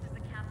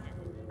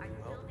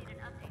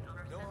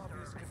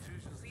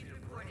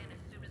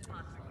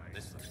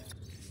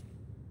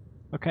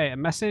 Okay, a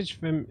message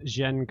from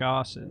Jen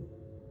Garson.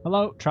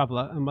 Hello,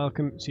 traveller, and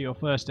welcome to your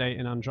first day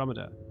in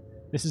Andromeda.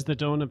 This is the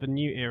dawn of a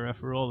new era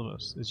for all of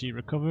us. As you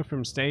recover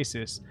from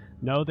stasis,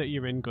 know that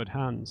you're in good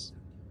hands.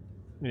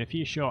 In a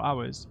few short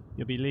hours,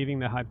 you'll be leaving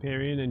the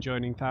Hyperion and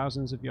joining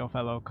thousands of your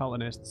fellow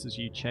colonists as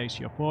you chase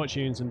your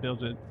fortunes and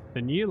build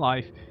the new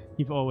life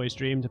you've always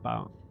dreamed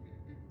about.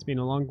 It's been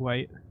a long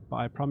wait, but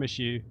I promise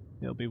you,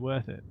 it'll be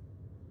worth it.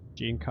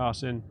 Jean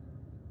Carson,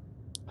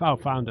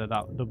 founder,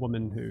 the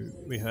woman who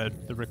we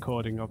heard the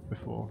recording of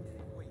before.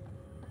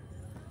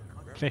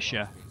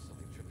 Fisher.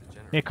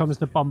 Here comes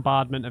the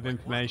bombardment of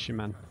information,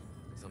 man.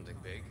 Something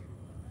big.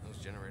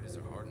 Those generators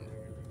are hardened.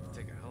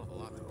 Take a hell of a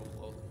lot to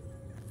overload.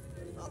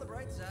 On the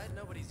bright side,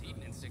 nobody's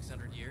eaten in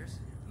 600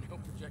 years. No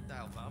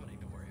projectile vomiting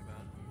to worry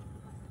about.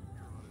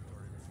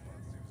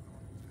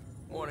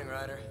 Morning,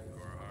 Ryder.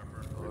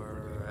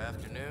 Or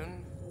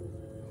afternoon.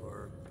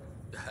 Or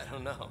I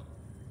don't know.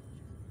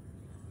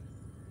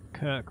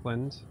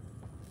 Kirkland.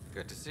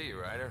 Good to see you,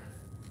 Ryder.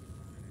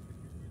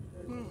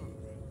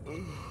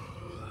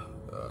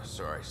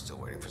 Sorry, still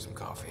waiting for some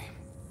coffee.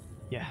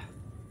 Yeah.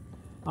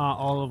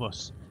 All of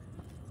us.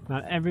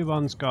 Now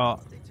everyone's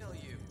got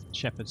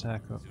shepherd's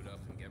haircut.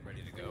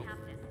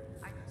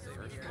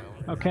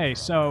 Okay,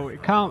 so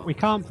we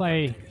can't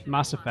play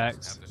Mass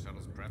Effect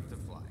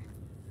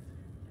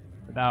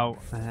without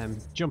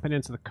jumping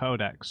into the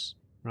codex,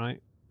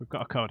 right? We've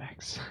got a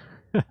codex.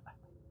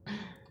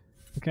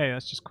 Okay,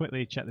 let's just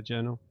quickly check the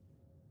journal.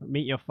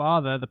 Meet your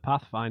father, the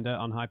Pathfinder,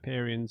 on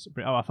Hyperion's...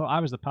 Oh, I thought I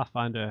was the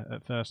Pathfinder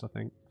at first, I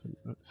think.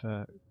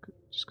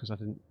 Just because I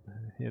didn't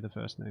hear the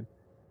first name.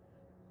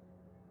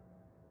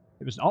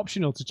 It was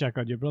optional to check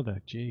on your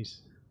brother. Jeez.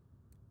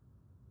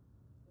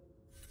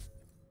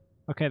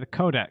 Okay, the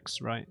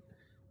Codex, right.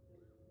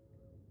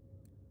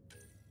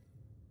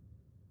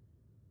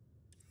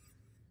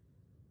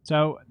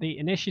 So, the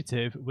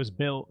initiative was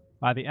built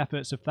by the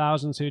efforts of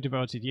thousands who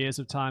devoted years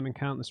of time and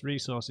countless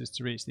resources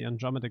to reach the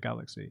Andromeda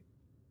Galaxy.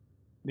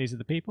 These are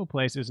the people,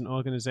 places, and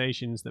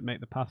organizations that make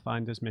the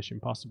Pathfinder's mission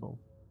possible.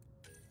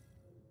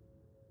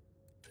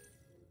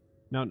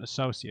 Known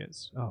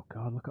associates. Oh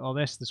god, look at all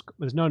this.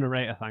 There's no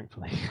narrator,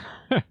 thankfully.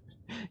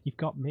 You've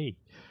got me.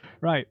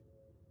 Right.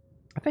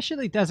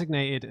 Officially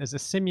designated as a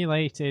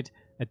simulated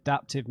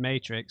adaptive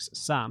matrix,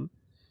 SAM,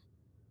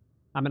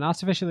 I'm an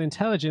artificial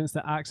intelligence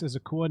that acts as a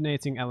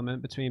coordinating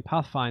element between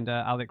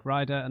Pathfinder, Alec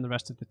Ryder, and the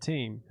rest of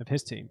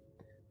his team.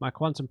 My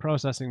quantum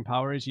processing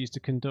power is used to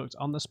conduct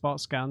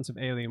on-the-spot scans of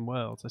alien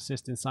worlds,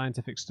 assist in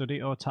scientific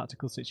study or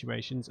tactical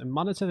situations, and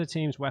monitor the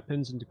team's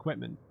weapons and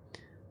equipment.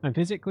 I'm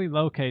physically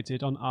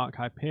located on Ark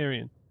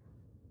Hyperion,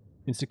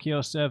 in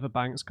secure server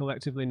banks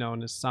collectively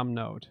known as SAM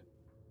node.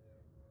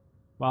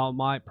 While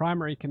my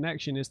primary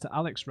connection is to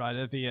Alex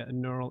Ryder via a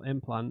neural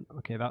implant,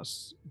 okay,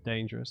 that's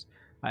dangerous,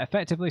 I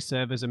effectively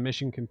serve as a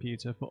mission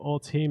computer for all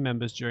team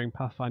members during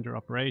Pathfinder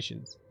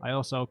operations. I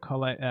also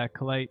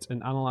collate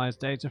and analyze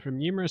data from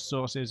numerous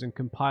sources and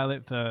compile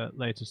it for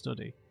later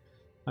study.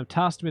 I'm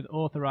tasked with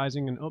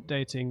authorizing and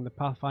updating the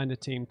Pathfinder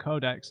team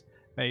codex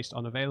based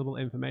on available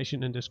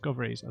information and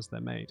discoveries as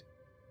they're made.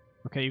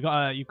 Okay,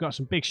 you've got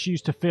some big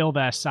shoes to fill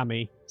there,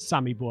 Sammy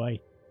boy.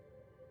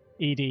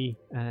 Edie,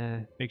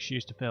 big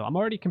shoes to fill. I'm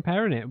already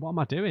comparing it. What am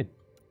I doing?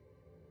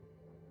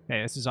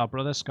 Okay, this is our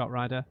brother, Scott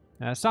Ryder.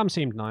 Sam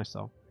seemed nice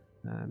though.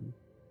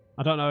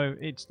 I don't know.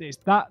 It's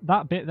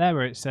that bit there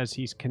where it says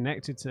he's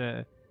connected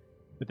to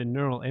with a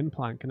neural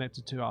implant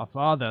connected to our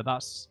father.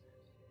 That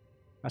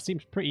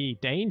seems pretty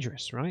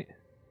dangerous, right?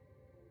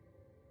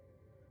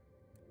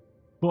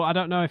 But I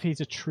don't know if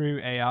he's a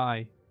true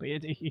AI. But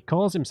he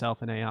calls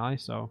himself an AI,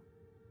 so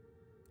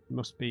he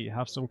must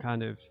have some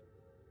kind of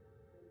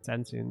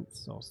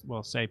sentience, or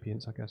well,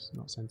 sapience, I guess,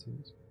 not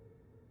sentience.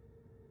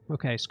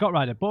 Okay, Scott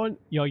Ryder, born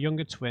your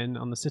younger twin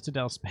on the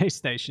Citadel space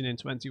station in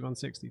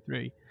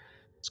 2163.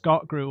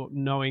 Scott grew up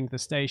knowing the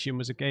station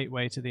was a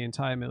gateway to the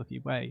entire Milky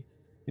Way.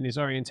 In his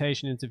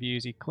orientation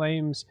interviews, he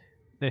claims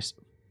this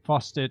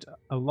fostered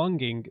a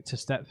longing to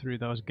step through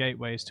those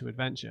gateways to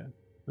adventure.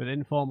 With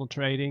informal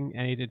trading,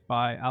 aided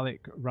by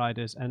Alec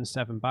Ryder's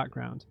N7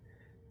 background,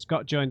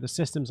 Scott joined the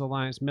Systems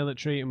Alliance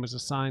military and was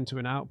assigned to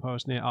an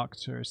outpost near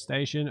Arcturus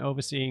Station,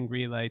 overseeing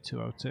Relay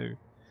 202.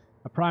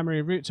 A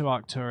primary route to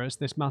Arcturus,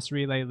 this mass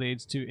relay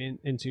leads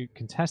into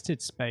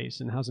contested space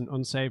and has an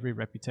unsavory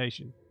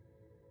reputation.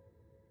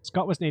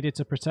 Scott was needed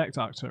to protect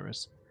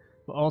Arcturus,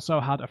 but also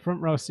had a front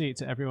row seat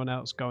to everyone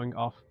else going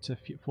off to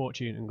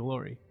fortune and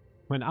glory.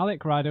 When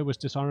Alec Ryder was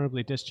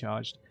dishonorably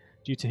discharged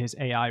due to his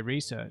AI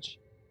research,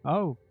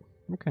 oh,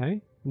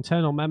 okay.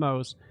 Internal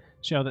memos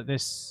show that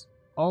this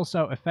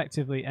also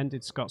effectively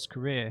ended Scott's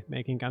career,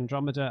 making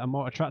Andromeda a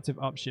more attractive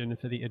option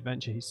for the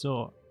adventure he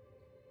sought.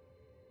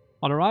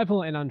 On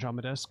arrival in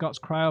Andromeda, Scott's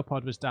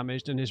cryopod was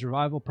damaged and his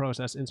revival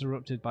process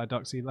interrupted by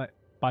Dr.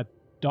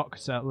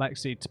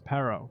 Lexi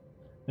Tapero.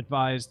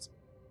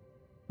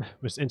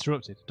 Was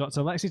interrupted.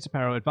 Dr. Lexi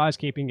Tapero advised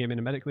keeping him in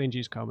a medically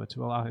induced coma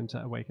to allow him to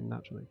awaken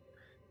naturally.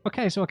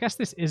 Okay, so I guess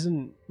this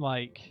isn't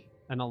like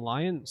an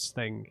alliance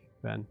thing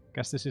then. I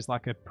guess this is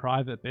like a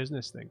private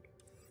business thing.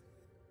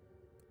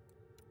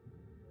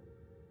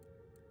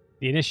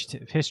 The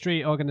Initiative.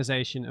 History,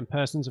 organization, and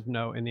persons of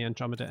note in the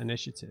Andromeda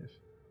Initiative.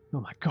 Oh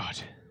my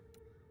god.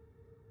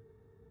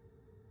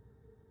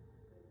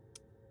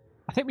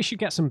 I think we should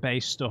get some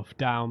base stuff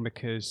down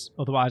because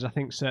otherwise I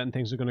think certain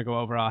things are going to go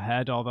over our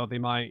head, although they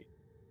might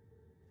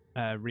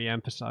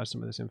re-emphasize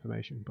some of this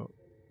information. But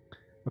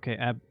okay,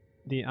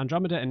 the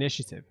Andromeda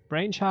Initiative,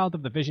 brainchild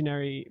of the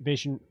visionary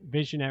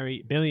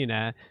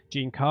billionaire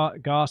Gene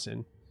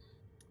Garson.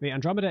 The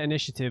Andromeda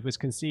Initiative was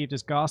conceived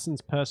as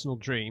Garson's personal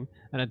dream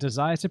and a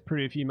desire to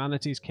prove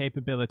humanity's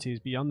capabilities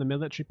beyond the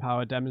military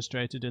power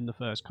demonstrated in the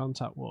First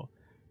Contact War.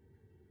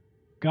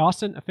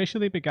 Garson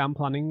officially began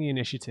planning the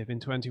initiative in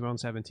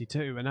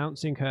 2172,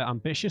 announcing her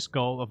ambitious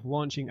goal of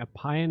launching a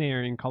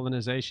pioneering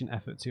colonization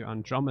effort to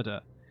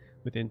Andromeda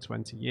within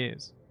 20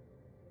 years.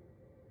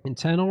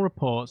 Internal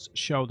reports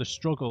show the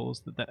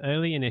struggles that the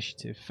early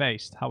initiative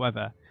faced.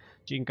 However,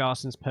 Gene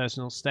Garson's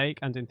personal stake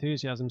and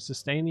enthusiasm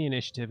sustained the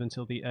initiative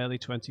until the early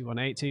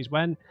 2180s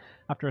when,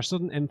 after a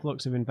sudden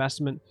influx of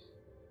investment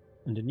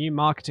and a new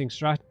marketing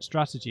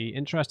strategy,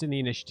 interest in the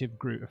initiative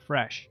grew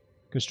afresh.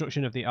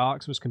 Construction of the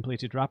arcs was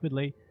completed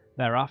rapidly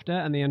thereafter,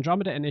 and the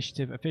Andromeda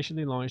Initiative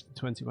officially launched in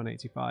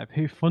 2185.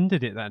 Who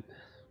funded it then?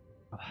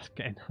 Oh,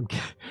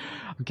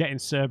 I'm getting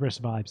Cerberus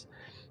vibes.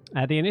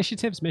 The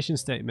initiative's mission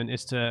statement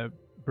is to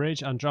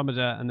bridge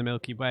Andromeda and the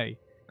Milky Way,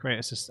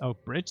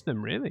 bridge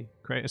them really,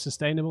 create a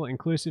sustainable,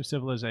 inclusive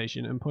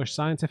civilization, and push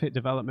scientific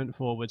development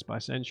forwards by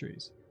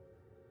centuries.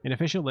 In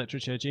official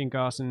literature, Gene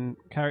Garson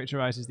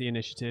characterizes the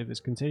initiative as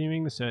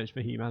continuing the search for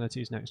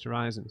humanity's next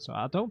horizon. So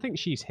I don't think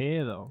she's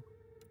here though.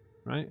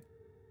 Right?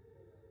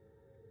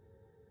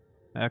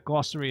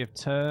 Glossary of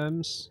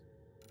terms.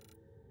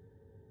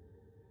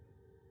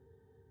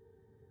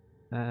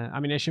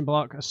 Ammunition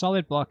block. A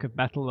solid block of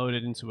metal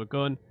loaded into a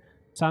gun.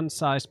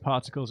 Sand-sized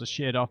particles are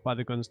sheared off by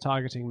the gun's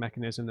targeting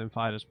mechanism, then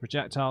fired as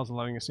projectiles,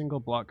 allowing a single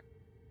block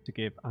to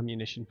give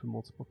ammunition for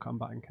multiple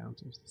combat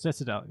encounters.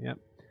 Citadel, yep.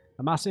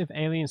 A massive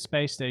alien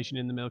space station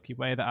in the Milky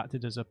Way that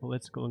acted as a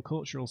political and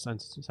cultural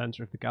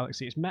center of the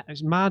galaxy.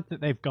 It's mad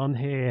that they've gone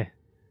here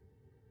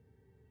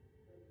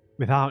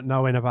without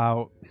knowing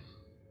about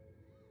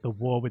the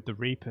war with the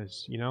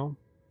Reapers, you know?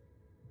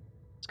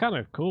 It's kind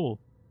of cool.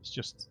 It's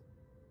just...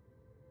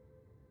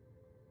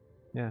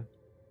 yeah.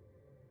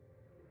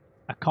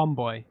 a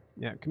convoy.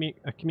 Yeah,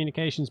 a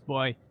communications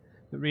buoy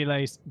that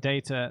relays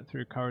data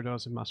through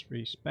corridors of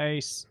mass-free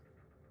space.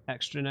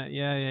 Extranet,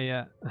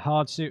 yeah. A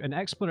hard suit, an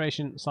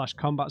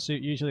exploration/combat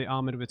suit, usually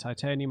armored with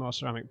titanium or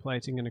ceramic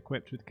plating and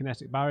equipped with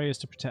kinetic barriers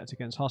to protect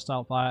against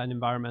hostile fire and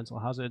environmental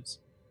hazards.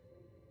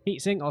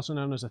 Heatsink, also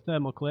known as a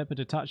thermal clip, a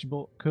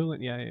detachable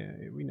coolant.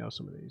 Yeah, we know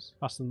some of these.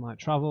 Faster than light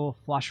travel.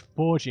 Flash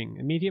forging,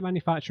 immediate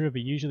manufacture of a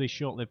usually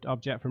short-lived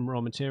object from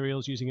raw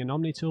materials using an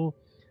Omni tool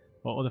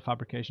or other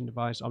fabrication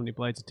device. Omni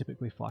blades are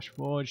typically flash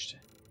forged.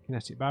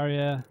 Kinetic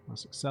barrier,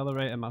 mass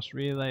accelerator, mass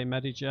relay,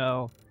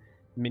 medigel,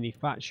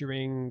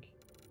 manufacturing,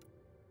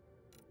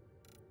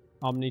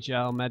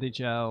 omnigel,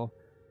 medigel,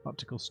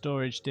 optical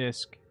storage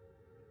disk,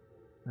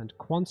 and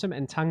quantum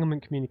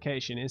entanglement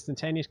communication,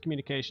 instantaneous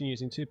communication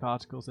using two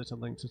particles that are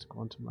linked at a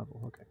quantum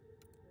level.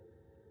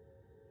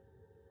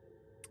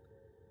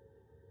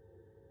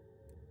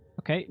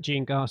 Okay,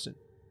 Gene Garson.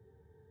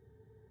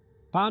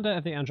 Founder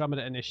of the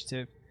Andromeda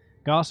Initiative,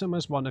 Garson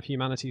was one of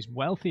humanity's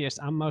wealthiest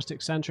and most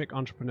eccentric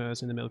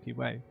entrepreneurs in the Milky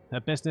Way. Her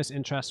business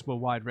interests were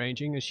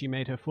wide-ranging as she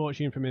made her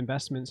fortune from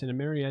investments in a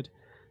myriad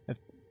of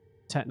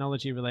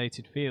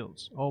technology-related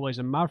fields. Always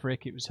a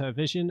maverick, it was her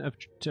vision of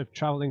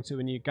traveling to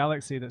a new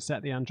galaxy that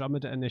set the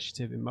Andromeda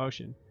Initiative in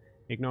motion.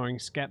 Ignoring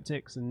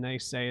skeptics and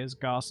naysayers,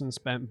 Garson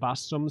spent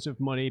vast sums of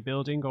money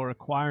building or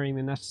acquiring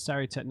the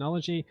necessary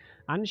technology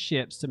and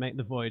ships to make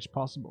the voyage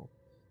possible.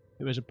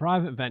 It was a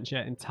private venture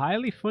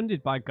entirely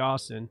funded by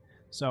Garson,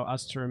 so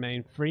as to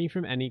remain free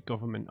from any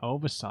government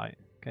oversight.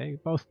 Okay,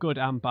 both good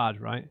and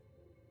bad, right?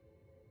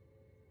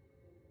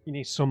 You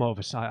need some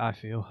oversight, I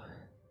feel,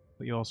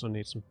 but you also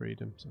need some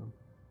freedom. So,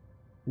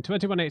 in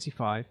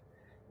 2185,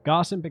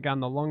 Garson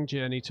began the long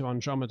journey to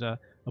Andromeda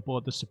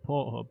aboard the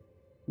support hub,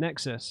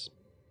 Nexus.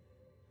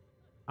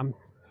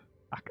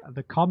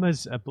 The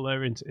commas are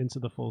blurring into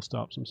the full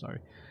stops, I'm sorry.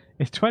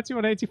 In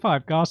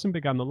 2185, Garson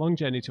began the long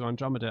journey to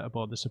Andromeda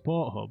aboard the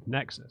support hub,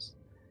 Nexus.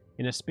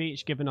 In a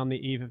speech given on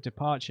the eve of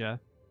departure,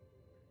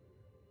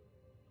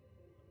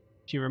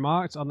 she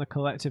remarked on the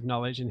collective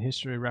knowledge and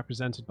history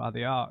represented by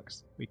the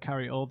arcs. We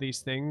carry all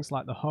these things,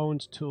 like the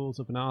honed tools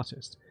of an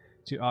artist,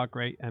 to our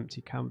great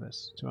empty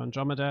canvas. To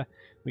Andromeda,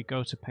 we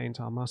go to paint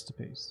our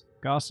masterpiece.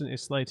 Garson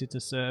is slated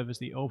to serve as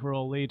the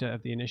overall leader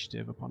of the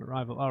initiative upon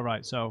arrival.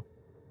 Alright, so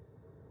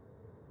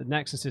the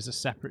Nexus is a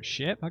separate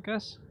ship, I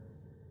guess?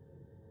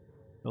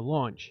 The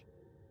launch.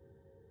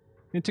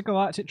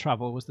 Intergalactic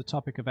travel was the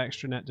topic of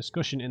extranet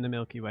discussion in the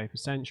Milky Way for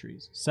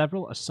centuries.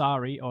 Several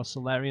Asari or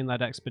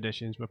Solarian-led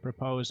expeditions were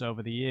proposed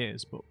over the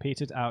years, but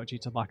petered out due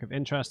to lack of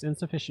interest,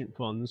 insufficient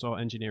funds, or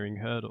engineering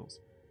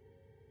hurdles.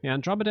 The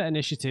Andromeda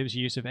Initiative's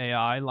use of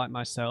AI, like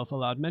myself,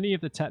 allowed many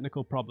of the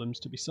technical problems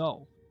to be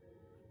solved,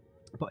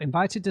 but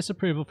invited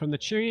disapproval from the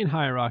Turian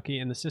hierarchy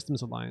and the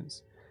Systems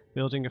Alliance.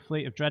 Building a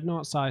fleet of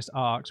dreadnought-sized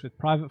arcs with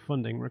private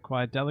funding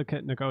required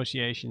delicate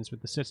negotiations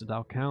with the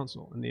Citadel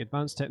Council, and the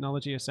advanced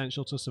technology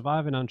essential to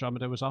survive in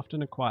Andromeda was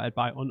often acquired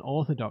by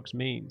unorthodox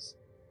means.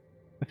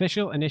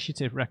 Official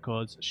initiative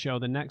records show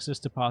the Nexus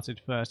departed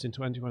first in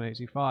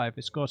 2185,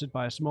 escorted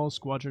by a small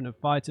squadron of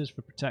fighters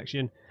for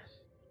protection,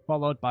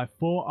 followed by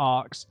 4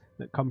 arcs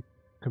that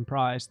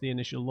comprised the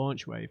initial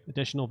launch wave.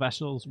 Additional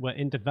vessels were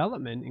in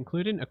development,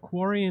 including a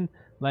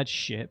Quarian-led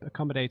ship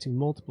accommodating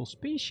multiple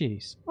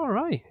species.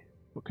 Alright.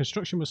 But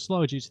construction was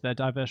slow due to their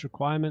diverse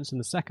requirements, and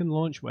the second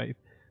launch wave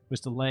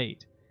was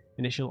delayed.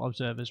 Initial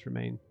observers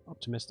remain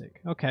optimistic.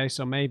 Okay,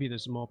 so maybe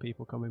there's more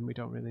people coming, we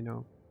don't really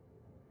know.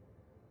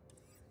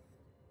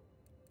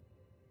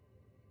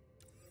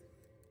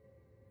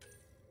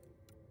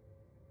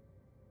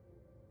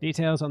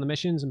 Details on the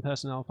missions and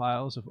personnel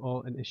files of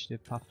all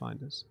initiative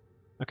Pathfinders.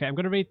 Okay, I'm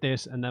going to read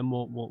this, and then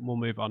we'll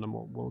move on, and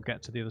we'll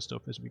get to the other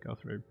stuff as we go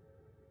through.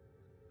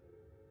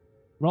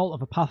 Role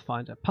of a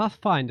Pathfinder.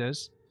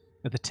 Pathfinders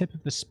at the tip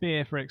of the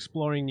spear for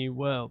exploring new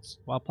worlds.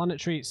 While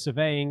planetary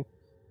surveying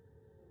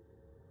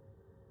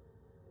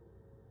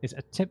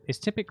is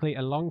typically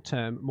a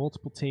long-term,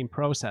 multiple-team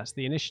process,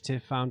 the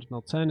initiative found an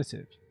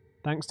alternative.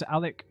 Thanks to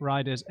Alec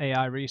Ryder's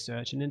AI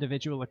research, an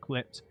individual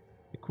equipped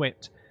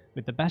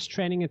with the best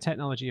training and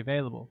technology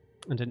available,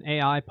 and an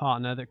AI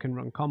partner that can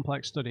run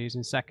complex studies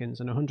in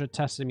seconds and 100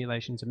 test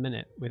simulations a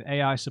minute. With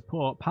AI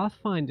support,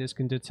 Pathfinders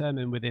can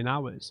determine within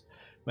hours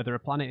whether a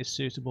planet is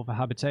suitable for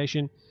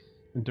habitation,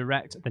 and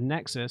direct the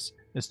Nexus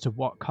as to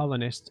what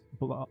colonist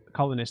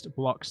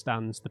block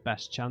stands the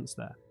best chance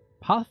there.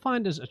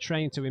 Pathfinders are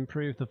trained to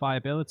improve the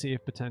viability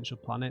of potential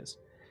planets,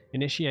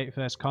 initiate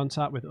first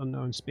contact with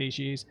unknown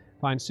species,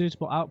 find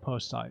suitable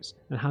outpost sites,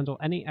 and handle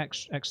any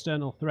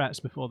external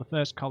threats before the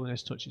first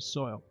colonist touches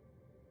soil.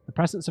 The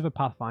presence of a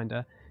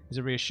Pathfinder is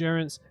a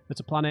reassurance that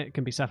a planet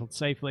can be settled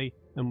safely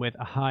and with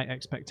a high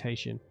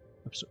expectation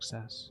of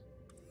success.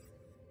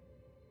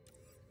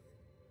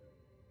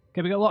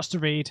 Okay, we got lots to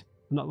read.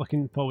 I'm not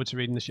looking forward to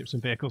reading the ships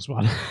and vehicles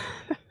one.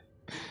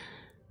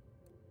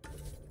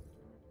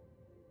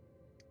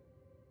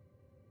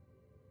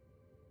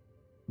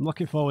 I'm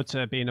looking forward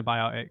to being a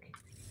biotic.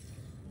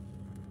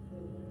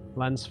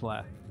 Lens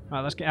flare.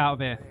 Alright, let's get out of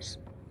here.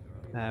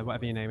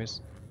 Whatever your name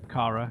is.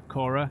 Cora.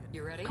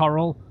 You ready?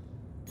 Coral.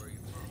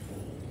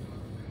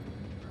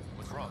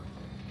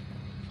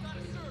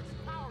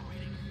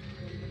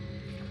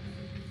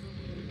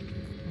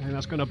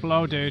 that's gonna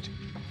blow, dude.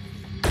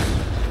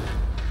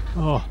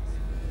 Oh.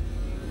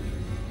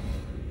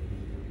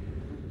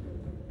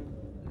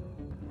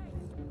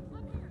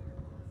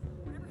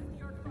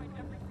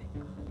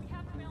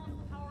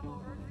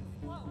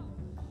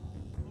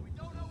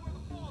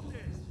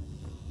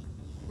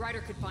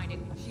 Ryder could find it.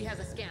 She has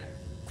a scanner.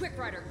 Quick,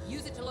 Ryder,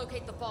 use it to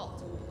locate the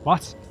fault.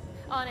 What?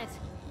 On it.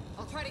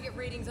 I'll try to get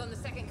readings on the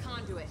second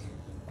conduit.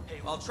 Hey,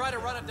 I'll try to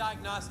run a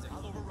diagnostic.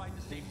 I'll override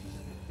the safety.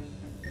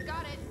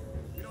 Got it.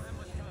 We don't have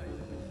much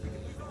time. We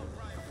can lose all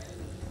cryo.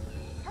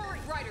 Hurry,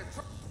 Ryder.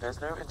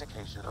 There's no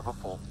indication of a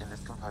fault in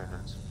this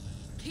component.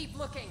 Keep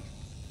looking.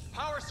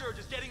 Power surge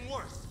is getting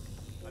worse.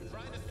 I'm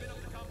trying to spin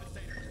up the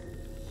compensator.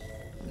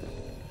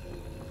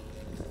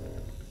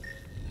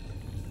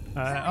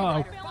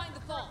 Uh-oh. Find the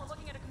fault. We're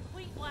looking at a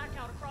complete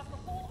blackout across the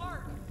whole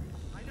arc.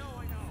 I know.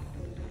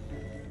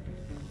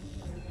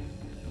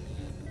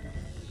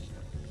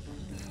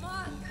 Come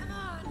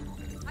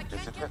on. I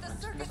This can't get the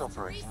equipment circuits is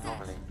operating reset.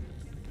 normally.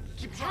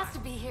 It has to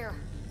be here.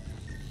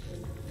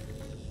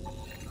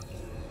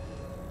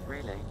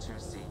 Relay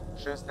 2C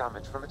shows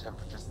damage from a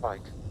temperature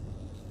spike.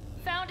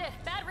 Found it.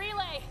 Bad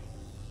relay.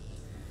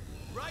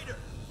 Ryder,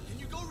 can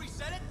you go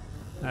reset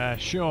it?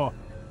 Sure.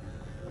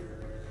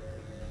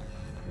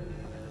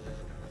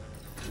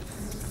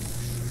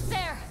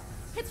 There.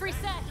 It's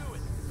reset.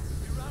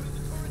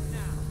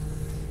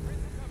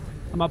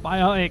 I'm a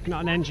biotic,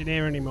 not an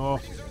engineer anymore.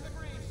 Thank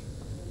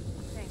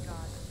God.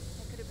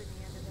 That could have been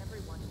the end of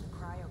everyone in the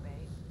cryo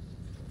bay.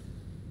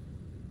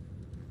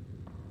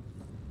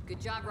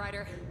 Good job,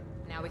 Ryder.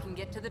 Now we can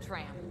get to the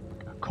tram.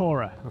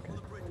 Cora, okay.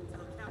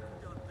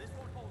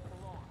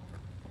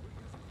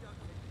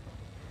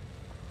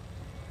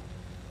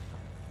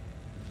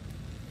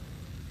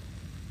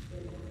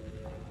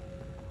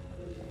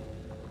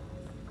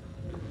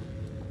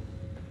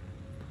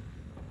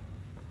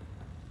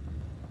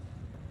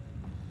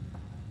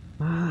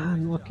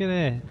 Man, look at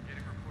it.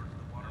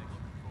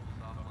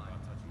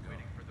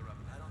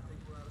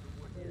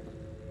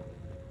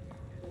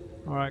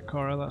 Alright,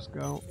 Cora, let's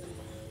go.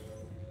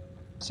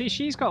 See,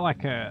 she's got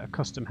like a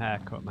custom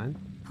haircut, man.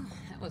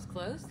 That was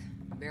close.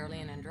 Barely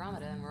in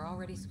Andromeda, and we're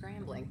already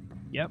scrambling.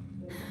 Yep.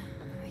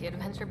 The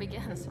adventure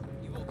begins.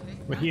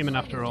 We're human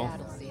after all.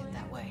 Dad'll see it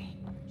that way.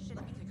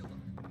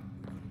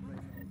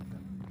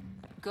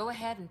 Go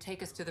ahead and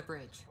take us to the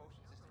bridge.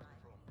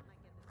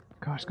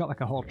 God, it's got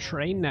like a whole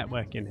train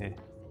network in here.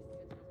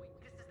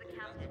 This is the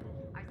captain.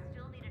 I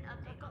still need an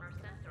update on our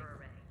sensor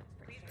array.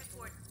 Please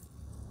report.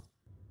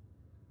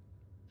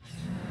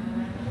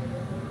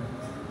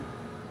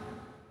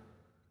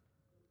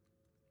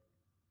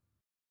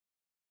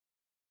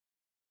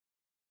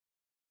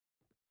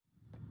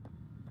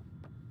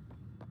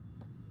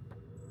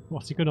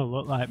 What's he gonna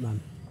look like,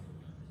 man?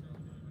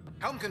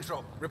 Helm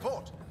control,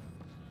 report.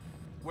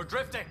 We're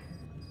drifting.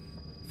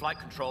 Flight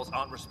controls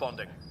aren't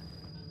responding.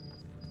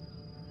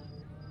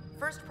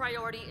 First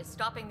priority is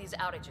stopping these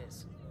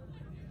outages.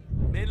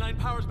 Mainline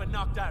power's been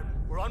knocked out.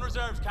 We're on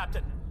reserves,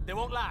 Captain. They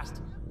won't last.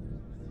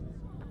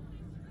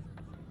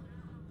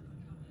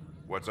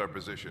 What's our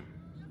position?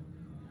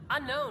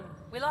 Unknown.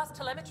 We lost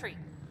telemetry.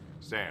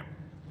 Sam,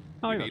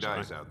 Oh, you he need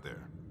looks eyes out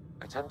there.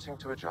 Attempting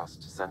to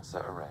adjust sensor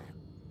array.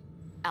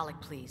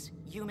 Alec, please.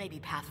 You may be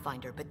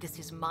Pathfinder, but this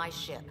is my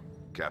ship.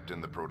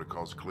 Captain, the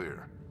protocol's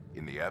clear.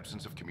 In the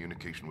absence of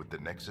communication with the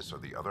Nexus or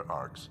the other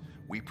arcs,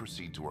 we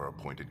proceed to our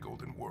appointed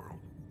Golden World.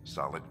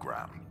 Solid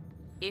ground.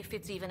 If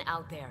it's even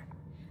out there.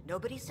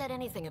 Nobody said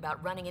anything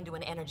about running into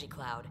an energy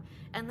cloud,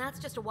 and that's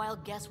just a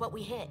wild guess what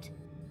we hit.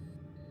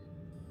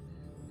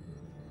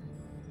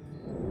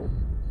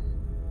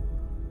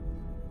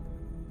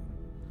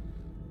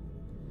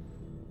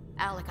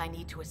 Alec, I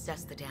need to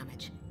assess the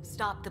damage.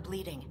 Stop the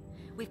bleeding.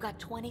 We've got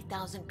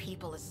 20,000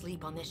 people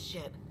asleep on this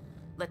ship.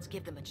 Let's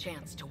give them a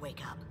chance to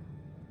wake up.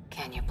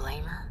 Can you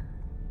blame her?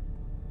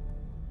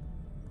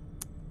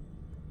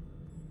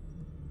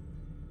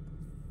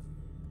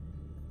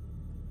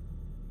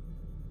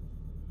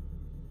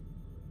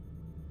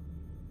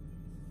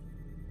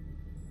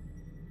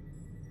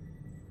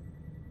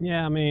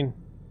 Yeah, I mean,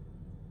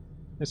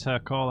 it's her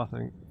call, I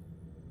think.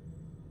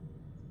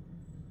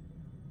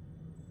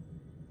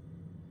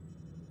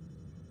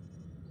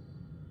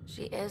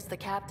 She is the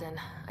captain.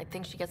 I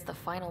think she gets the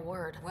final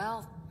word.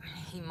 Well,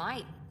 he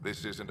might.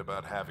 This isn't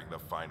about having the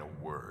final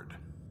word.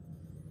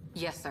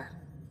 Yes, sir.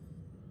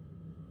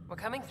 We're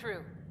coming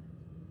through.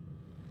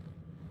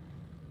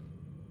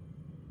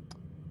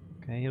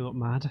 Okay, you look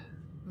mad.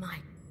 My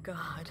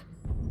God.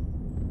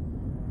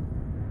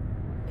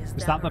 Is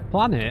that the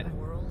planet?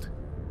 World?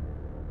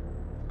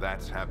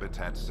 That's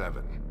Habitat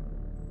 7.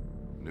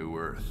 New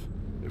Earth,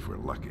 if we're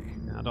lucky.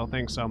 I don't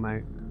think so,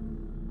 mate.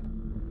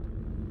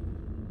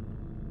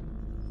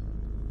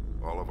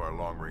 All of our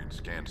long-range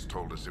scans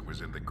told us it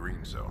was in the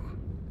green zone.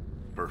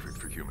 Perfect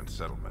for human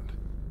settlement.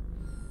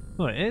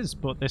 Well, it is,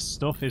 but this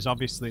stuff is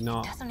obviously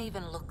not. It doesn't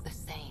even look the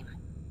same.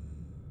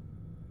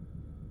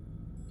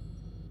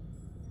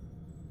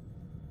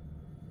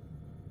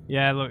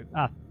 Yeah, look,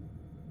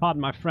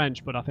 pardon my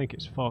French, but I think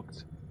it's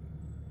fucked.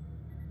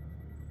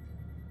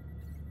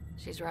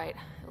 She's right.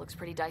 It looks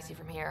pretty dicey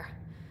from here.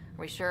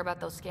 Are we sure about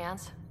those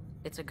scans?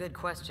 It's a good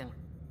question.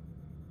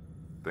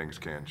 Things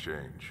can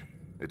change.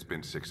 It's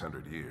been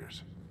 600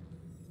 years.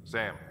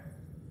 Sam.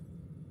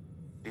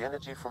 The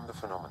energy from the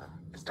phenomenon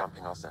is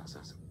damping our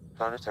senses.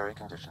 Planetary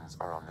conditions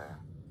are unknown.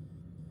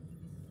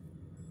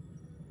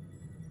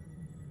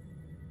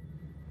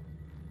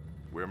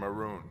 We're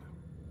marooned.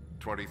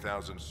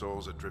 20,000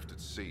 souls adrift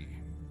at sea.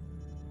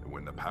 And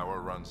when the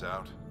power runs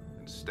out,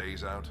 and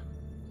stays out,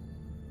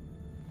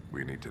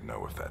 we need to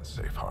know if that's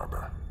safe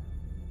harbor.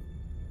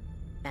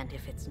 And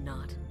if it's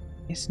not?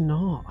 It's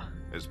not.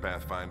 As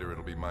Pathfinder,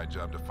 it'll be my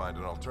job to find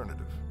an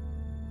alternative.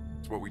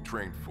 It's what we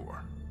trained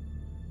for.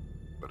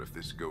 But if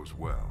this goes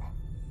well,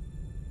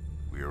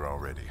 we are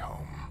already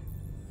home.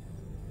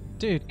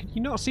 Dude, can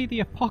you not see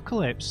the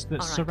apocalypse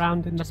that's All right,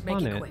 surrounding the just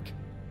planet? make it quick.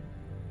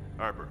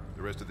 Harper,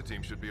 the rest of the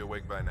team should be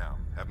awake by now.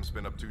 Have them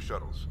spin up 2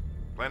 shuttles.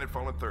 Planet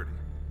Fallen 30.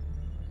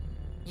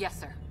 Yes,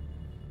 sir.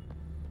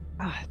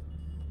 Ah,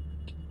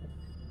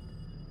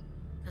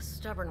 A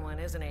stubborn one,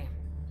 isn't he?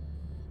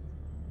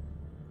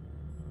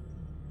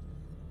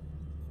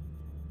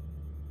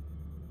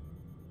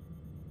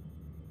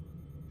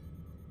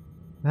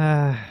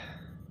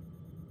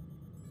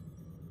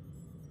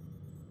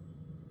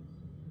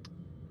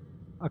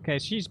 Okay,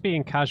 she's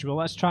being casual.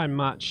 Let's try and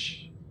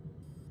match.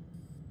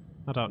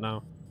 I don't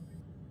know.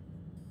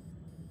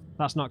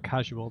 That's not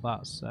casual.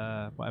 That's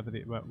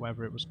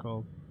whatever it was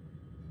called.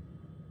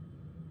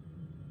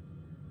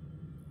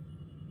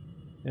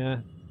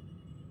 Yeah,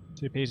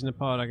 2 peas in a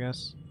pod, I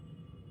guess.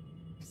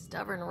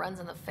 Stubborn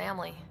runs in the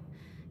family.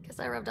 Guess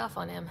I rubbed off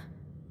on him.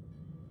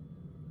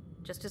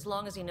 Just as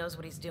long as he knows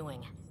what he's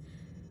doing.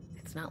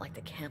 It's not like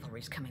the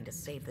cavalry's coming to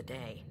save the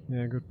day.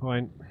 Yeah, good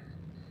point.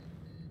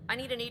 I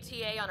need an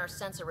ETA on our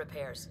sensor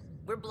repairs.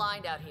 We're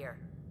blind out here.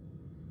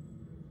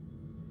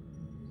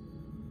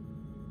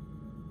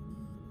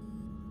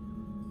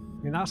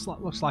 I mean,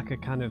 looks like a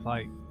kind of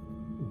like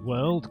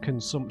world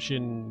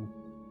consumption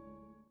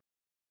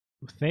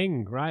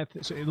thing, right?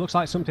 So it looks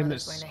like something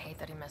Brother's that's going to hate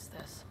that he missed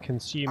this.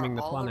 consuming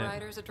the Are all planet. the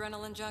riders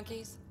adrenaline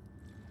junkies?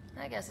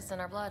 I guess it's in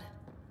our blood.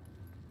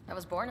 I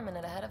was born a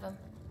minute ahead of him.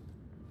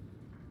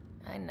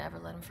 I never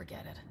let him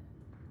forget it.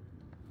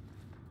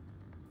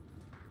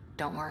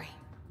 Don't worry.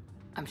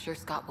 I'm sure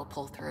Scott will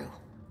pull through.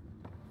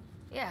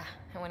 Yeah,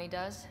 and when he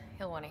does,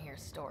 he'll want to hear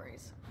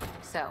stories.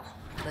 So,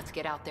 let's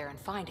get out there and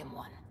find him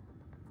one.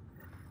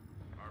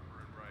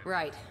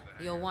 Right.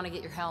 You'll want to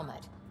get your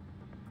helmet.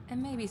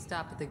 And maybe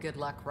stop at the Good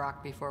Luck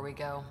Rock before we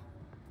go.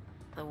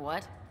 The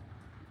what?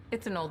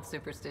 It's an old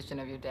superstition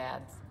of your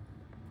dad's.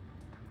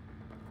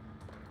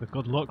 The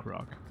Good Luck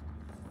Rock.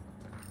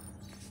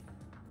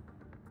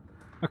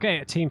 Okay,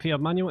 a team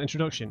field manual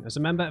introduction. As a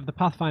member of the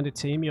Pathfinder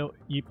team,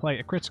 you play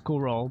a critical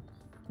role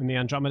in the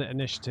Andromeda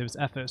Initiative's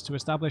efforts to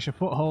establish a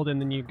foothold in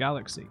the new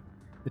galaxy.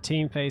 The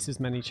team faces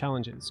many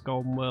challenges: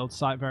 Golden World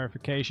site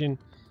verification,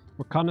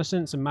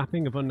 reconnaissance and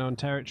mapping of unknown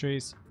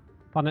territories,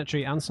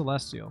 planetary and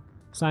celestial,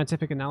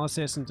 scientific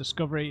analysis and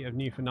discovery of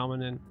new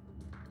phenomenon,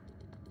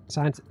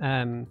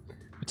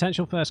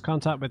 potential first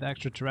contact with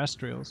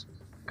extraterrestrials.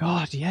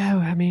 God, yeah,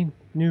 I mean,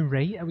 new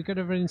race? Are we going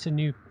to run into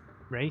new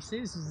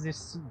races? Is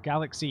this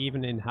galaxy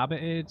even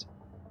inhabited?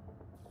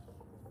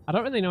 I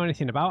don't really know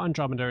anything about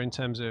Andromeda in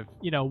terms of,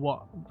 you know,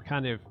 what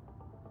kind of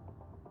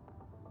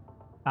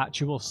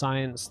actual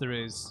science there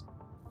is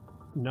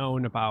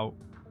known about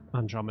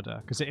Andromeda,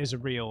 because it is a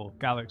real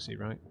galaxy,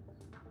 right?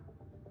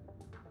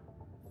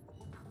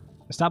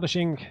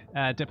 Establishing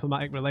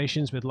diplomatic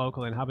relations with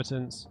local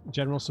inhabitants,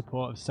 general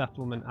support of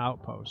settlement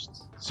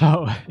outposts.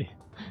 So,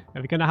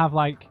 are we going to have,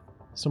 like,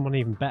 someone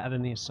even better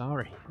than the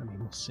Asari? I mean,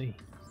 we'll see.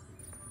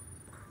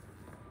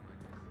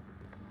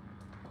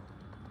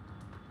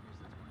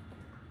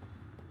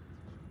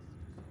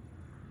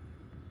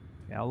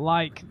 Yeah, I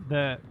like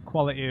the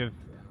quality of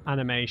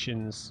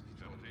animations.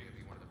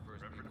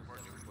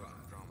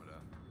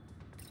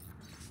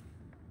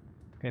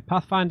 Okay,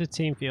 Pathfinder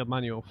Team Field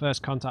Manual,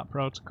 First Contact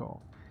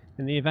Protocol.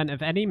 In the event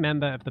of any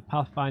member of the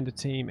Pathfinder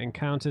team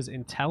encounters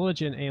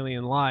intelligent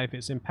alien life,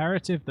 it's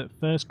imperative that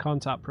First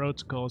Contact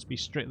protocols be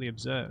strictly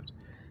observed.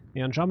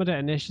 The Andromeda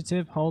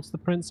Initiative holds the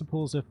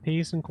principles of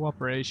peace and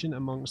cooperation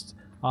amongst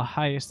our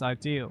highest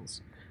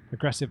ideals.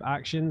 Aggressive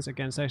actions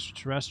against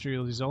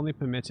extraterrestrials is only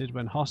permitted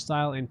when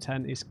hostile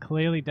intent is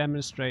clearly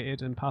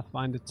demonstrated and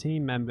Pathfinder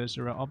team members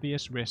are at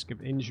obvious risk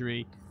of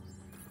injury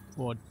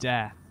or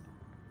death.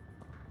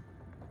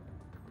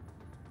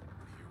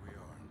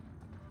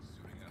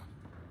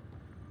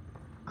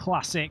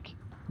 Classic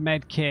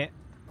medkit.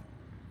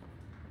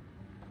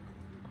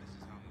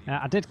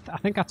 I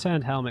think I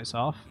turned helmets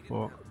off,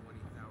 but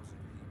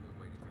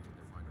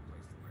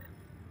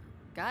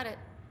got it.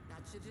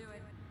 That should do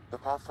it. The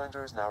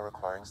Pathfinder is now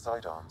requiring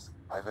sidearms.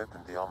 I've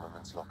opened the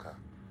armaments locker.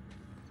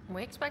 Are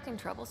we expecting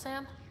trouble,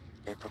 Sam?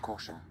 A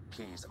precaution.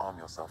 Please arm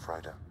yourself,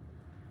 Ryder.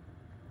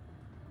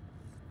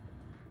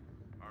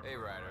 Hey,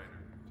 Ryder.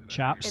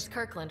 Chaps. It's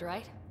Kirkland,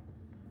 right?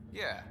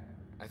 Yeah.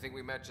 I think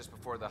we met just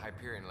before the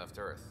Hyperion left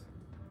Earth.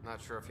 Not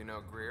sure if you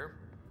know Greer?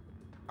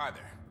 Hi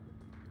there.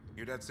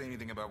 Your dad say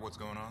anything about what's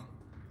going on?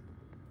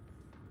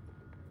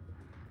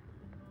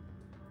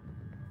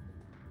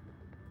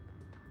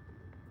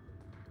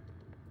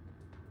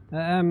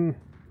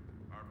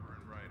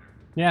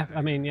 Yeah,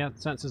 I mean, yeah,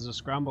 sensors are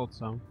scrambled,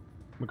 so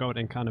we're going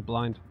in kind of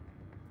blind.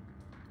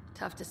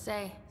 Tough to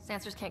say.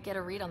 Sensors can't get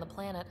a read on the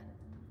planet.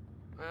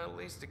 Well, at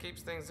least it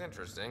keeps things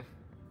interesting.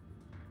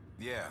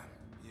 Yeah,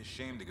 you're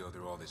ashamed to go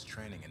through all this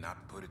training and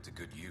not put it to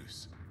good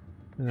use.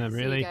 See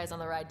Really? you guys on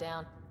the ride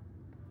down.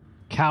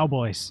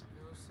 Cowboys.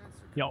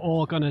 You're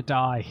all gonna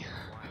die.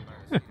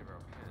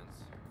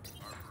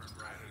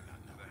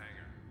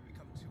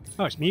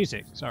 Oh, it's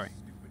music, sorry.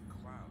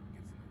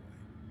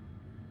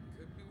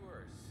 Could be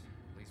worse.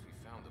 At least we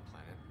found the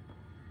planet.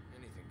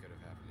 Anything could have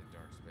happened in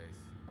dark space.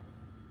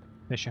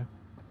 Fisher.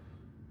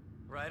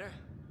 Ryder?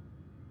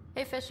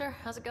 Hey Fisher,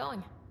 how's it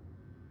going?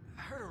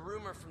 I heard a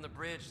rumor from the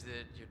bridge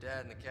that your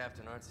dad and the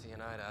captain aren't seeing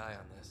eye to eye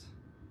on this.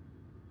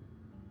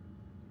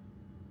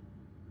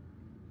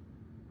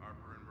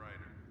 Harper and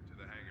Ryder, to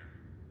the hangar.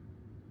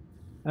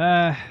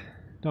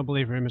 Don't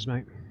believe rumors,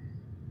 mate.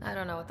 I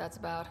don't know what that's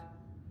about.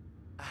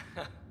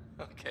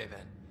 Okay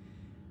then.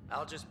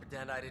 I'll just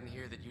pretend I didn't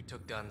hear that you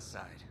took Dunn's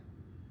side.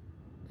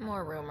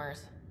 More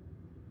rumors.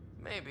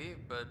 Maybe,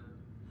 but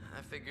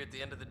I figure at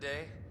the end of the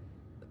day,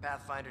 the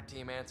Pathfinder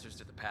team answers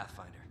to the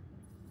Pathfinder.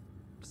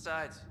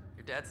 Besides,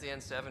 your dad's the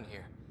N7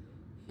 here.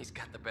 He's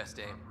got the best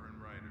aim.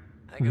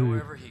 I go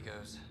wherever he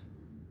goes.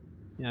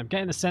 Yeah, I'm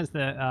getting the sense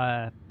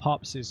that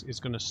Pops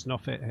is going to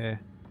snuff it here.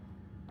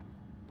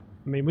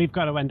 I mean, we've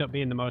got to end up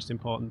being the most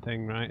important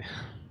thing, right?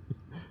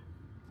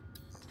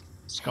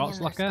 Scott's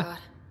locker? Scott.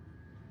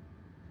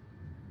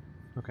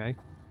 Okay.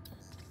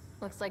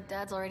 Looks like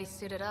Dad's already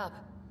suited up.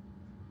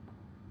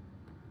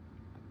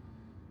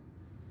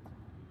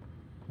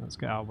 Let's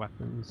get our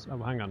weapons. Oh,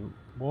 hang on.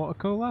 Water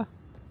cooler?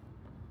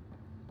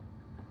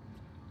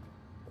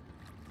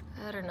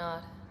 Better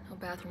not. No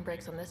bathroom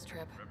breaks on this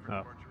trip.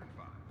 Oh.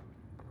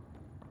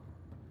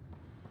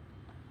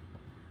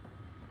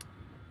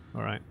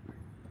 Alright.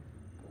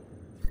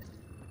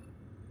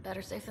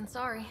 Better safe than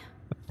sorry.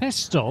 A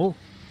pistol?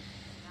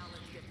 Now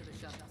let's get to the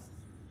shuttles.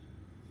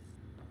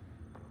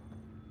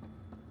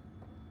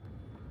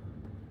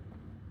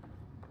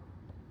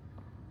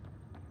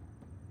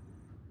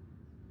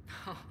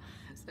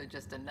 So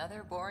just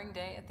another boring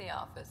day at the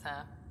office,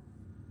 huh?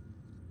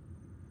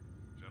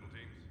 Shuttle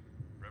teams,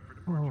 prep for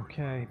departure.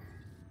 Okay.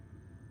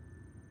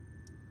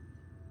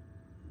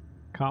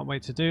 Can't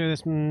wait to do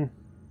this one.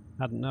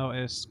 Hadn't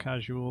noticed.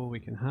 Casual, we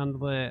can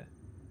handle it.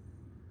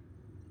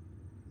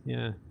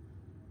 Yeah.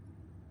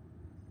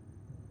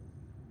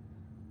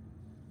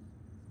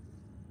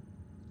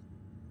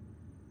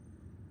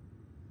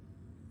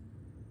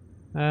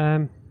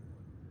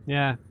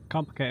 Yeah,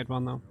 complicated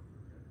one though.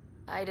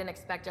 I didn't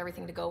expect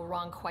everything to go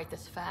wrong quite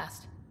this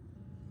fast.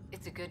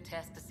 It's a good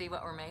test to see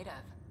what we're made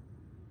of.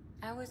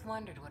 I always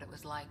wondered what it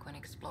was like when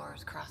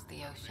explorers crossed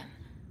the ocean.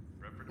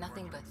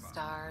 Nothing but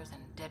stars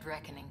and dead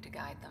reckoning to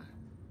guide them.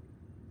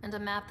 And a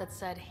map that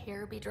said,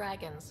 "Here be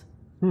dragons."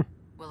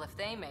 Well, if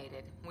they made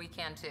it, we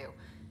can too.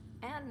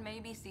 And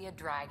maybe see a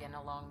dragon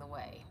along the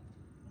way.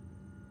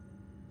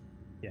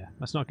 Yeah,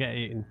 let's not get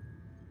eaten.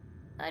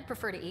 I'd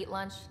prefer to eat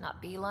lunch,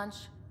 not be lunch.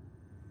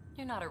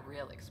 You're not a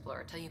real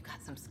explorer till you've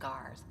got some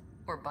scars.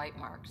 Or bite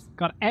marks.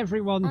 God,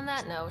 everyone... On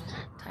that note,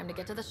 time to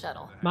get to the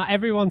shuttle. Matt,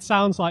 everyone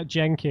sounds like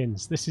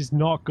Jenkins. This is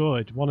not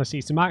good. Want to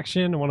see some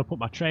action. I want to put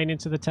my training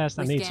to the test.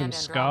 I need some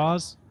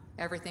scars.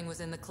 Everything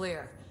was in the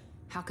clear.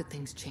 How could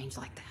things change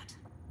like that?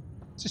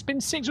 It's just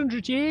been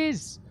 600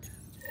 years.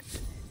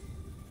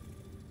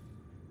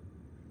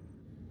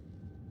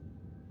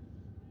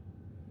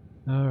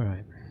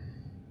 Alright.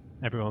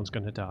 Everyone's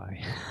gonna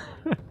die.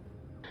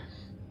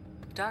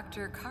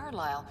 Dr.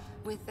 Carlyle,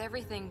 with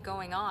everything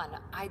going on,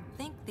 I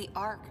think the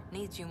Ark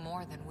needs you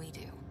more than we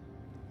do.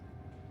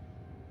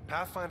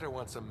 Pathfinder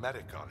wants a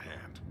medic on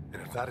hand,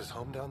 and if that is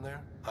home down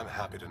there, I'm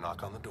happy to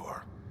knock on the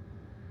door.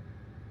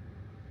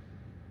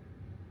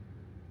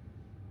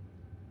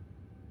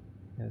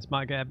 Yeah, this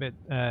might get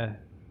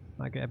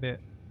a bit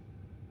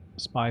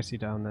spicy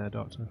down there,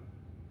 Doctor.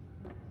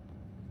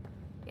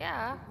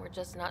 Yeah, we're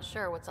just not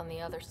sure what's on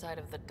the other side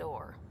of the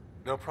door.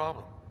 No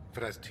problem. If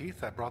it has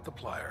teeth, I brought the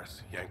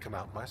pliers. Yank them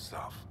out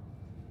myself.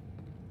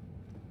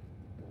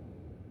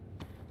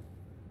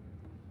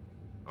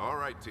 All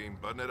right, team,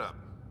 button it up.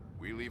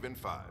 We leave in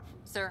 5.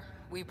 Sir,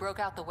 we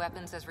broke out the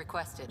weapons as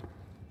requested.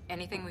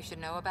 Anything we should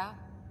know about?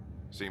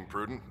 Seem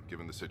prudent,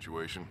 given the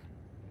situation.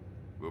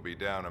 We'll be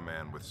down a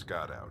man with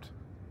Scott out.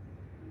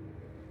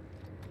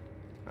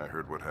 I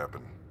heard what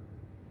happened.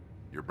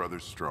 Your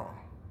brother's strong.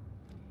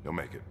 He'll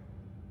make it.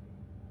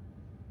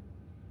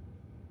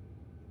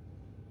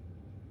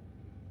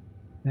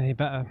 Yeah, you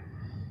better.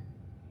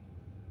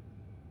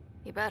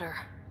 You better.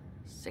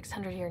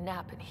 600-year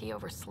nap and he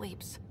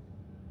oversleeps.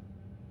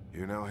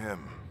 You know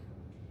him.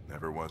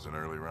 Never was an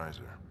early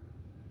riser.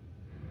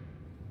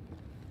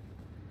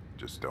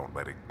 Just don't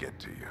let it get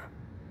to you.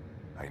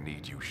 I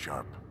need you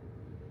sharp.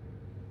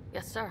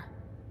 Yes, sir.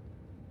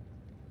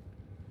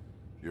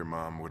 Your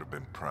mom would have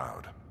been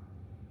proud.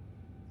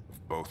 Of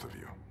both of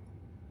you.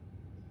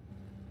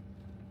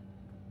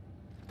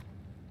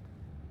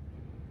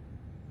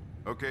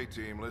 Okay,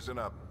 team, listen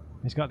up.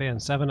 He's got the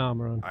N7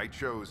 armor on. I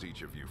chose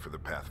each of you for the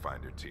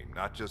Pathfinder team,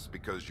 not just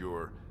because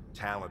you're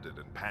talented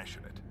and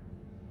passionate,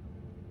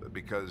 but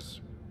because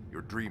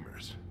you're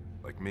dreamers,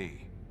 like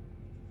me.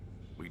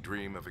 We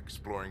dream of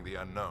exploring the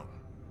unknown,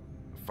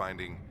 of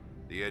finding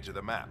the edge of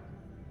the map,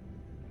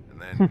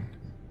 and then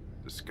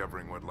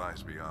discovering what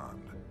lies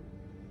beyond.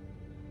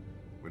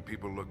 When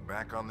people look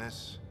back on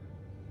this,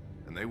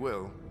 and they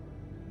will,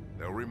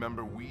 they'll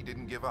remember we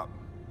didn't give up.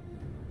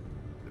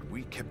 That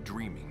we kept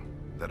dreaming,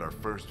 that our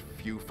first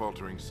few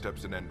faltering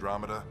steps in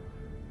Andromeda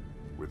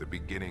were the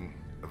beginning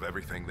of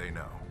everything they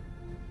know.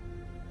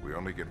 We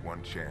only get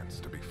one chance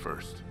to be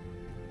first.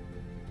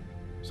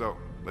 So,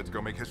 let's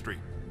go make history.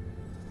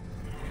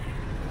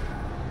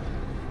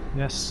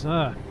 Yes,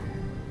 sir.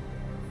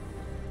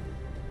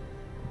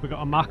 We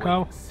got a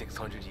Mako.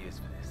 600 years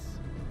for this.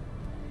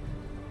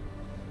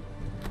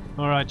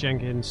 Alright,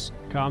 Jenkins,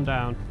 calm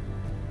down.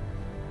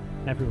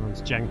 Everyone's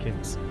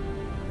Jenkins.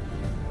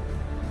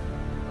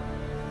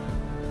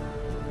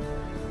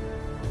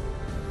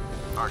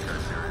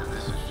 Archive area,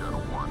 this is Shuttle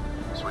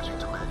 1. Switching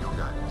to manual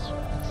guidance.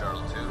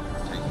 Shuttle 2,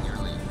 taking your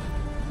lead.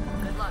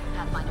 Good luck,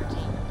 Pathfinder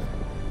team.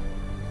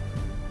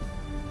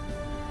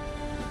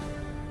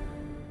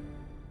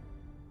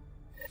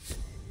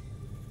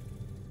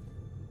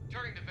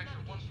 Turning to Vector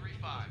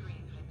 135.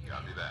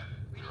 Copy that.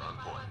 You're on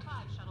point.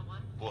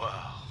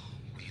 Wow,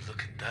 will you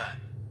look at that?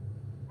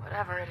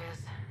 Whatever it is,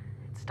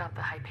 it stopped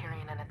the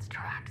Hyperion in its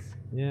tracks.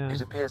 Yeah.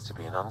 It appears to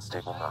be an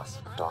unstable mass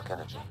of dark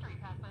energy.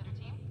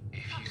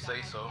 If you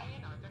say so.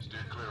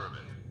 Steer clear of it.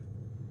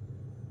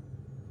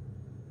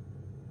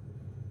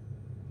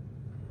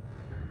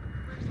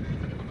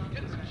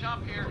 Getting some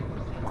chop here.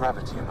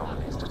 Gravity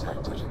anomalies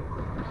detected. See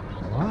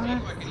What?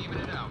 if I can even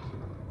it out.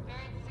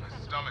 My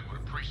stomach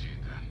would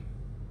appreciate that.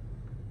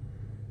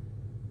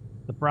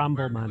 The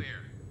Bramble man.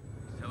 Clear.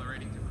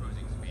 Accelerating to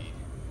cruising speed.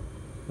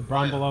 The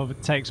Bramble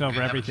takes over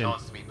Didn't everything. have a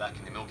chance to meet back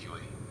in the Milky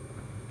Way.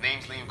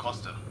 Name's Liam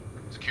Costa,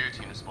 security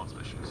and response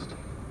specialist.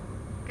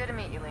 Good to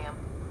meet you, Liam.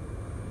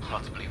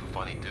 Hard to believe we're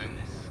finally doing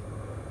this.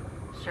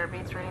 Sure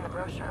beats reading the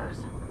brochures.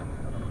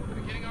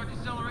 Beginning our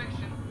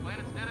deceleration.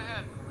 Planet's dead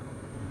ahead.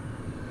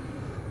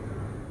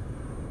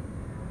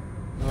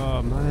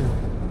 Oh man.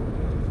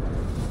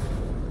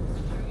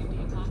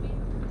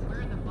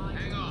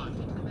 Hang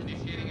on.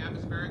 Initiating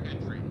atmospheric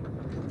entry.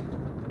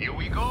 Here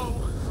we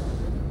go.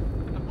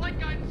 The flight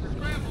guidance is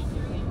scrambled.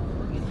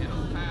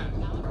 It'll pass.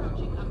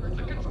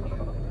 The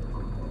control.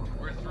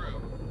 We're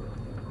through.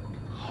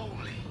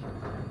 Holy.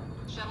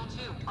 Shuttle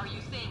 2, are you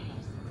seeing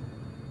this?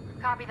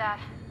 Copy that.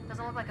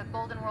 Doesn't look like a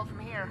golden world from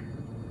here.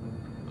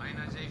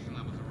 Ionization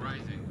levels are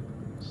rising.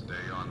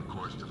 Stay on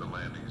course to the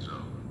landing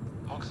zone.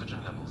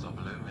 Oxygen levels are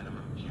below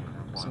minimum human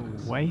It's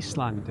requirements. a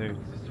wasteland, dude.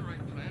 Is this the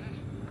right planet?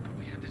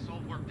 We had this all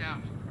worked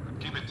out.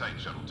 Keep it tight,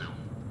 Shuttle 2.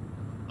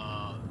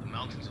 The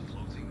mountains are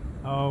floating.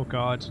 Oh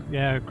god.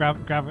 Yeah,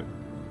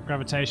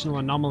 gravitational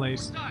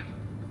anomalies. That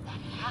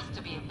has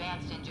to be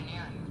advanced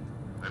engineering.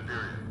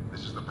 Hyperion,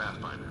 this is the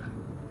Pathfinder.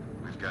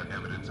 We've got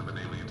evidence of an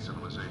alien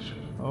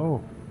civilization.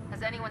 Oh.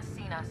 Has anyone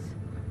seen us?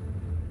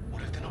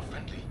 What if they're not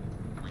friendly?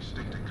 We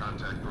stick to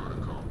contact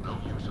protocol. No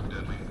use of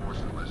deadly force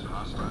unless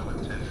hostile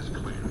intent is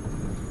clear.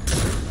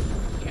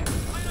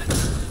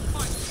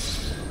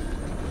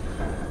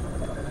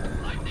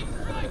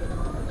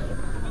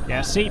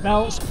 Yeah,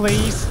 seatbelts,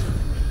 please.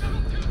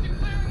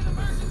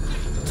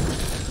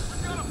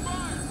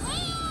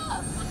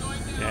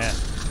 Yeah.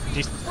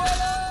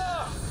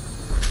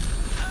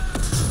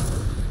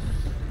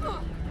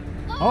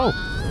 Oh,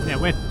 yeah,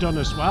 we're done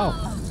as well.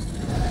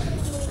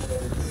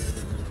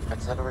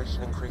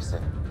 Acceleration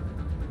increasing.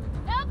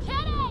 No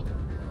kidding!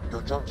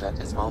 Your jump jet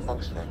is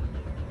malfunctioning.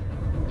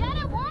 Get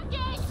it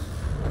working!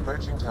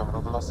 Approaching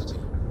terminal velocity.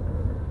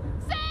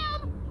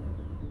 Sam!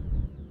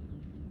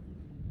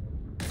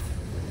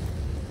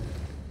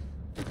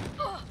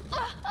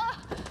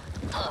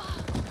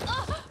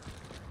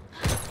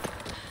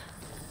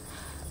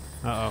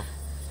 Uh-oh.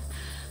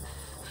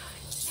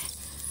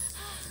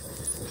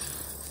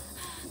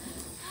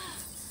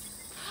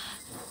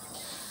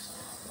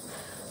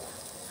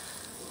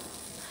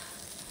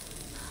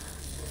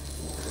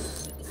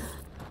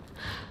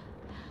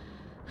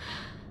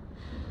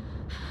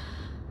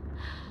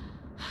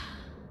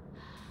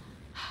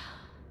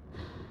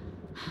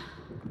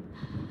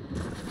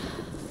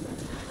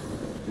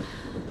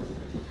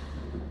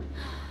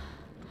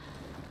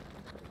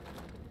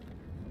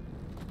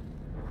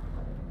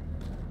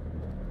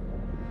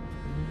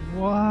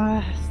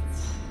 What?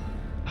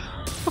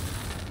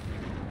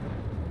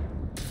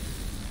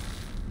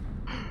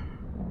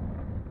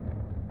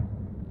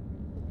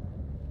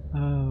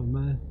 Oh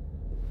man.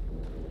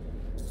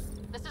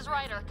 This is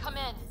Ryder. Come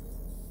in.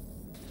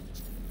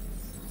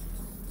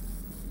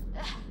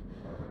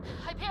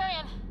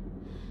 Hyperion!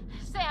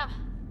 Sam!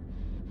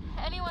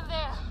 Anyone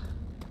there?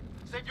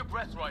 Save your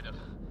breath, Ryder.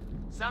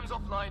 Sam's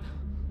offline.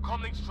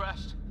 Comlink's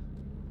trashed.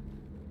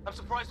 I'm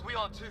surprised we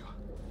aren't too.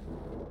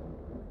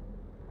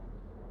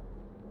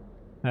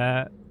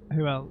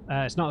 Who else?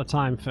 It's not the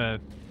time for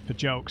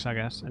jokes, I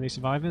guess. Any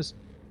survivors?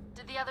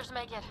 Did the others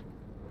make it?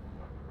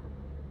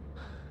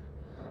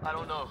 I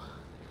don't know.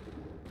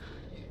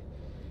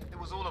 It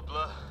was all a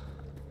blur.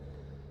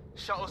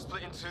 Shuttle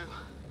split in two.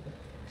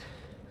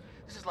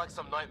 This is like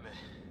some nightmare.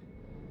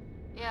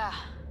 Yeah.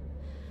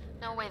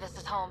 No way this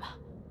is home.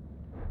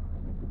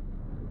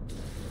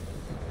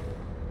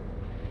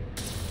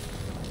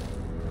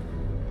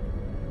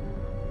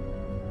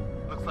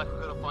 Looks like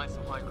we're gonna find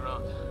some high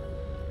ground.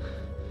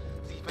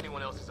 See if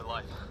anyone else is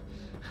alive.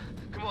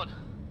 Come on.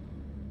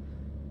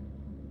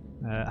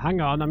 Hang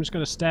on, I'm just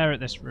going to stare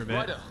at this for a bit.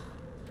 Ryder,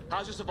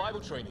 how's your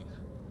survival training?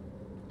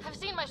 I've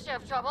seen my share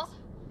of troubles.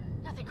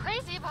 Nothing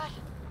crazy, but...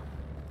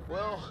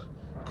 Well,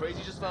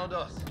 crazy just found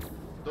us.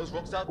 Those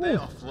rocks out there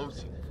are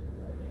floating.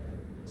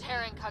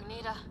 Terra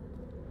Incognita.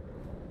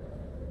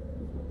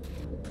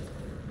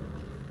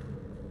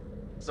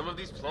 Some of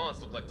these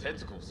plants look like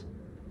tentacles.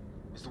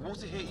 Is the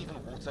water here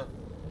even water?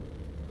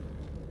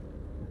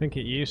 I think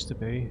it used to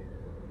be.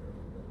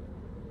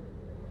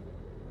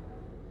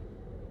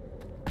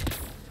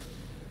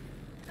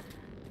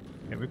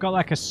 Yeah, we've got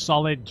like a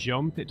solid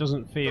jump. It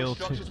doesn't feel Those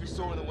structures we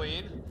saw on the way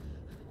in?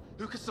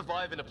 Who could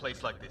survive in a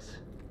place like this?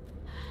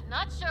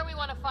 Not sure we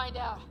want to find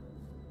out.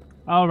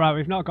 Oh right,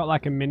 we've not got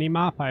like a mini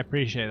map. I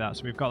appreciate that.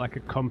 So we've got like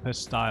a compass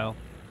style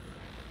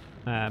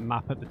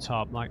map at the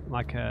top,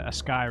 like a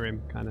Skyrim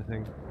kind of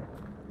thing.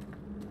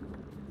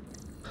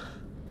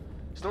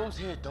 Storms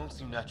here don't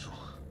seem natural.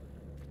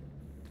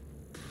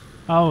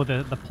 Oh,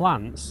 the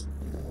plants.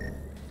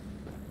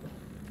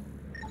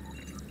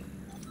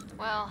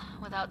 Well,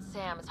 without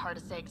Sam, it's hard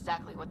to say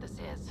exactly what this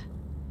is.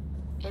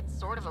 It's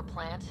sort of a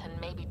plant, and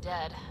maybe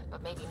dead,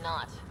 but maybe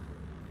not.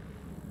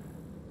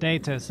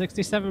 Data: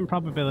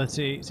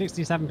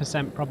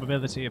 67%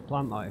 probability of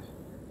plant life.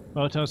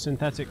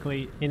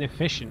 Photosynthetically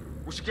inefficient.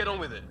 We should get on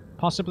with it.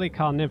 Possibly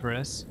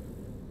carnivorous.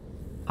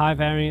 High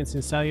variance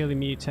in cellular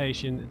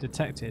mutation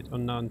detected.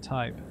 Unknown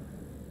type.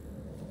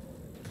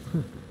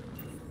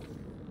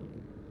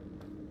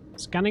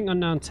 Scanning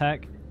unknown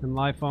tech and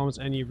life forms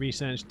and new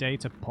research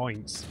data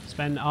points.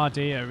 Spend RD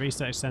at a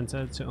research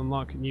center to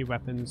unlock new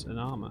weapons and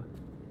armor.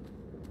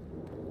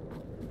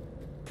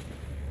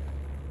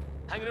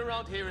 Hanging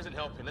around here isn't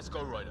helping. Let's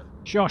go, Ryder.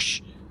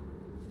 Shush!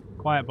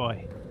 Quiet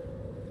boy.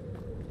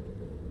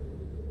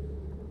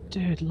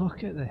 Dude,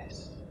 look at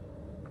this.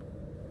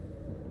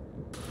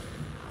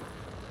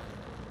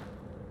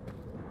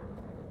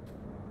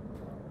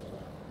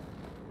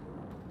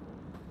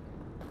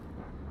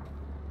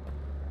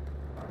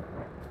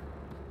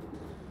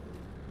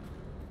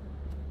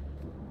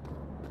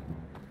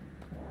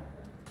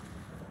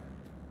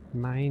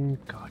 Mein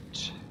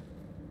Gott.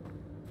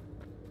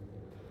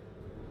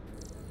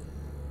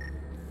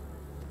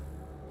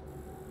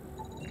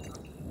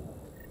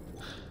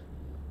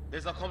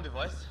 There's our comm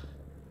device.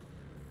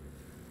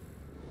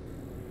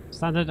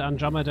 Standard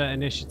Andromeda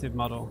initiative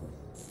model.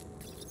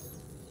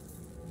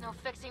 No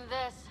fixing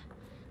this.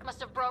 Must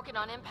have broken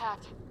on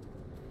impact.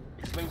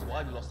 Explains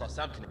why we lost our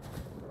SAM connection.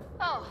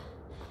 Oh,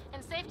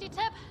 and safety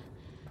tip?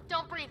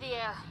 Don't breathe the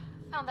air.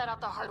 Found that out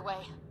the hard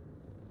way.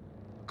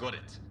 Got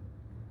it.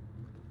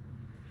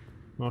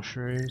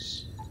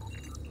 Mushrooms.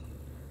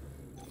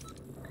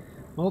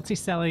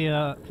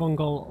 Multicellular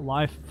fungal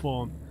life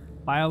form.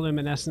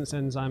 Bioluminescence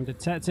enzyme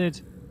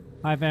detected.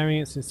 High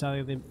variance in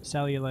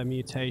cellular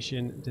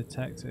mutation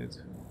detected.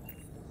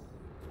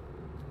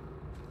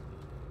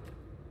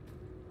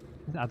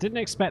 I didn't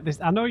expect this.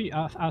 I know.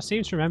 I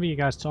seem to remember you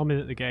guys told me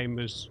that the game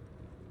was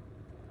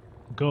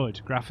good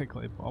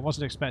graphically, but I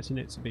wasn't expecting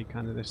it to be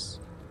kind of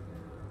this.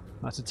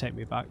 That to take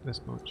me back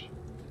this much.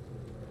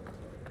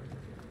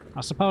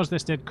 I suppose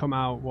this did come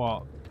out,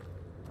 what,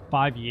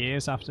 5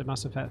 years after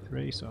Mass Effect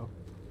 3, so...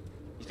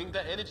 You think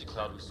that energy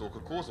cloud we saw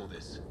could cause all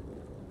this?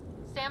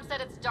 Sam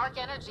said it's dark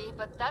energy,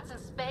 but that's in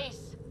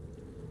space.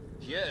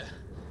 Yeah,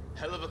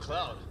 hell of a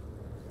cloud.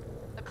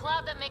 A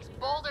cloud that makes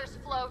boulders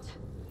float.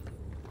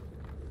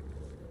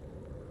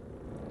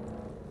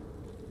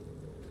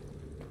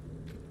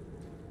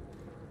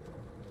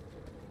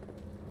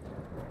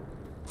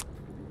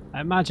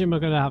 I imagine we're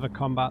going to have a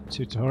combat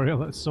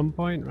tutorial at some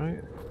point,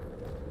 right?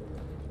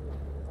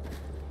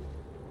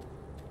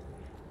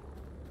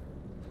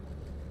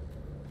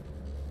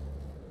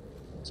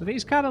 So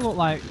these kind of look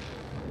like...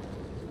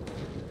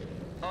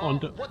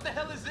 What the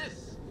hell is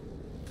this?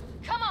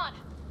 Come on!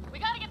 We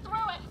gotta get through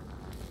it!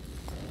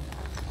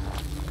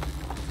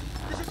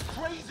 This is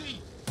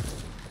crazy!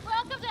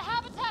 Welcome to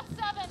Habitat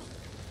 7!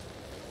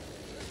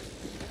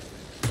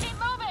 Keep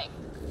moving!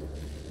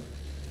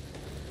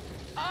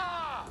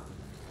 Ah!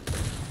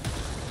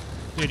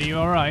 Dude, are you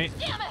alright?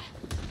 Damn it!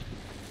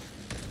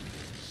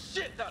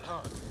 Shit, that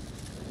hurt!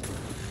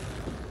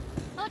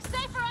 Looks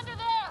safer under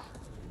there!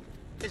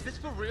 Is this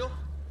for real?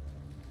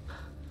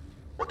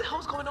 What the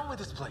hell's going on with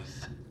this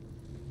place?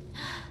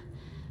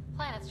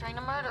 Planet's trying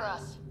to murder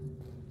us.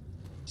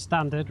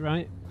 Standard,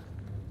 right?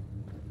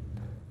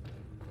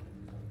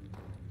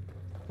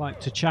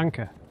 Like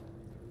Tachanka.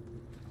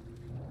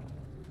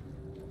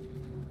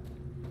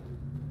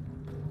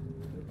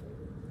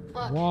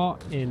 Look.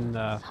 What in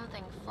the...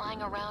 Something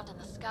flying around in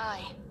the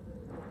sky.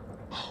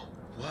 Oh,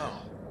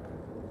 wow.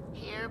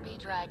 Here be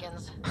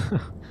dragons.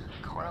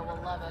 Cora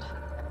will love it.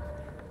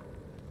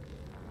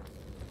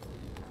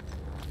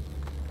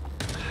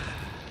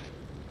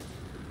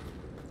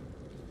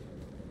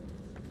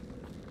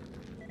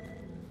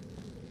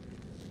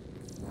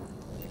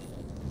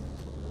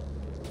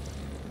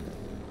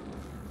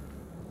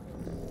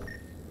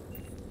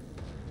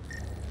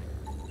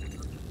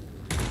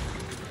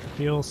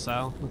 Fuel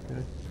cell,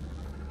 okay.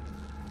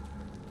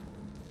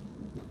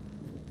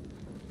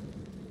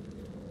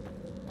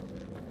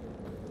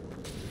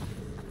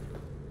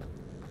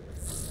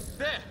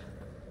 There!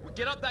 We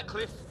get up that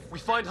cliff, we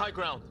find high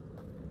ground.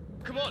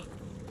 Come on!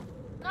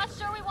 Not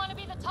sure we want to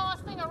be the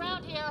tallest thing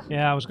around here.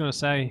 Yeah, I was gonna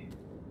say.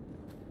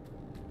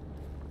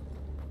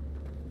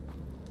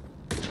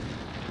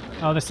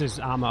 Oh, this is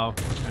ammo.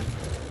 Okay.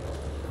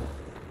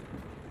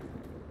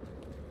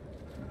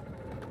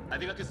 I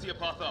think I can see a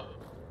path up.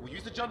 We'll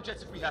use the jump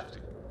jets if we have to.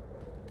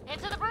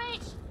 Into the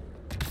breach!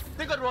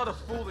 Think I'd rather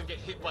fall than get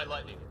hit by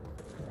lightning.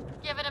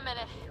 Give it a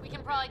minute. We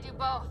can probably do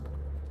both.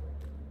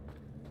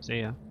 See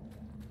ya.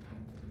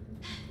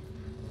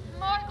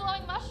 More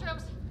glowing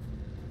mushrooms.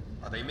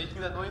 Are they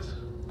making that noise?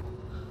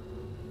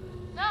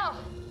 No.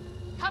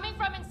 Coming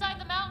from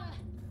inside the mountain.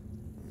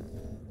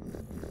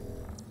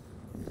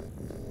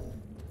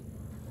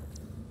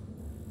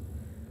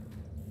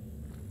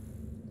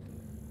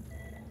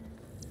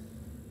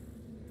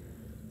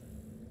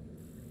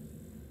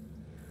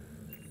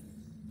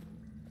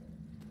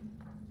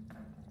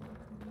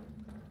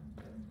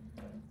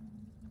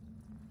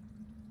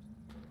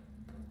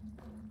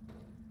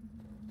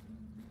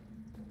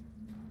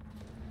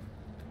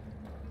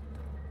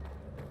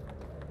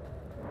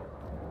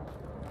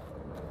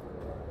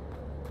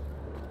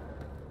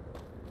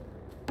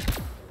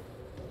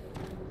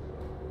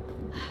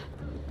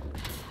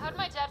 How'd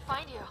my dad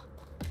find you?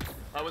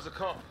 I was a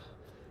cop,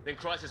 then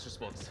crisis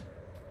response.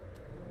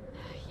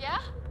 Yeah?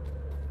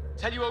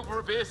 Tell you over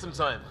a beer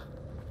sometime.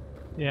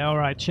 Yeah,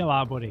 alright, chill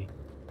out, buddy.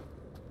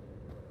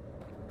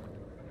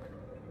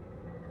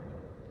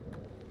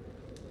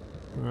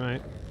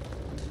 Alright.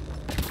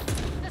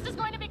 This is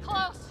going to be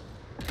close.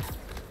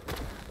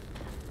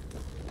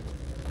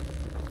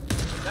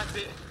 That's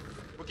it.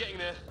 We're getting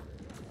there.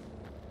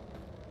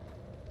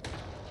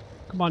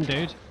 Come on,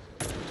 dude.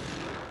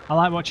 I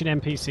like watching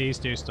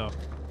NPCs do stuff.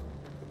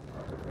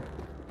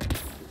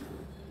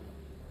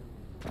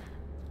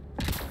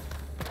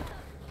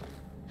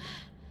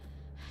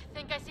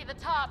 Think I see the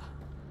top.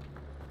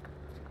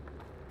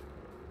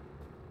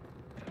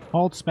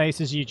 Hold space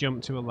as you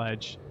jump to a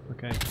ledge.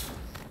 Okay.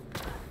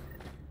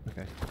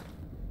 Okay.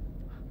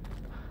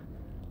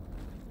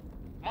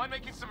 Mind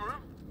making some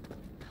room?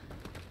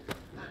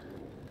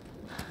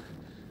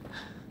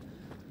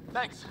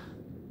 Thanks.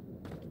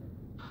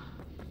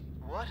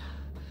 What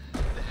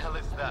the hell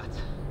is that?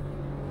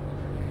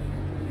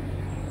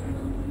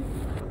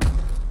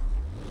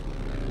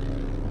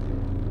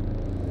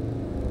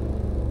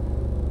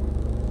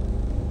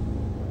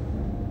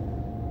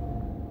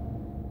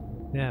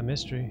 Yeah,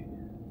 mystery.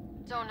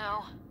 Don't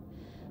know,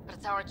 but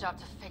it's our job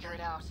to figure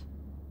it out.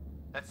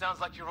 That sounds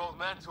like your old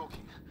man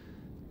talking.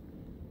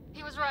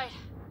 He was right.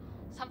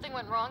 Something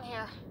went wrong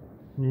here.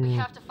 We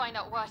have to find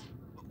out what.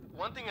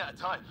 One thing at a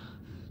time.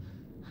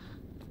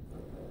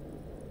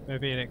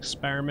 Maybe an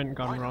experiment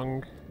gone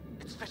wrong.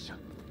 It's Fisher.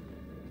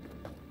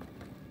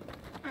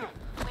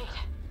 Wait.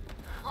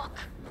 Look.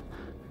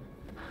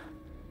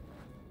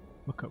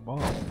 Look at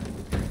what?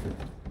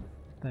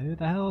 Who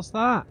the hell's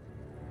that?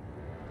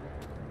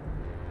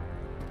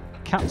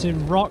 Captain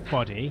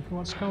Rockbody?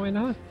 What's going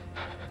on?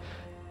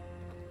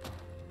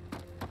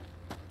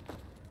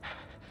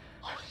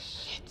 Holy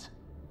shit!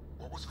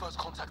 What was first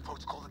contact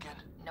protocol again?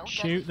 No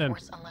Shoot them.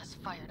 force unless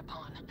fired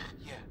upon.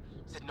 Yeah,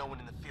 said no one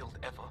in the field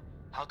ever.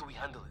 How do we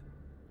handle it?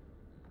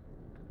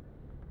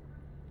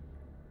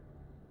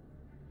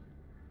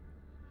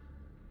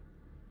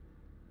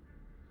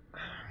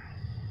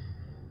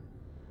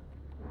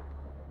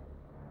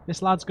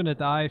 This lad's gonna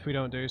die if we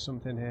don't do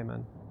something here,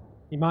 man.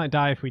 He might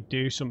die if we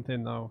do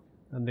something, though,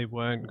 and they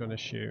weren't gonna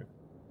shoot.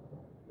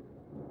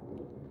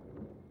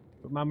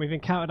 But man, we've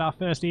encountered our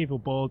first evil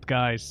bald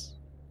guys.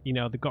 You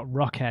know, they've got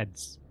rock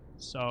heads.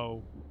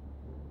 So...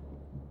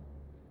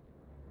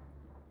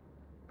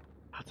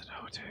 I don't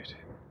know, dude.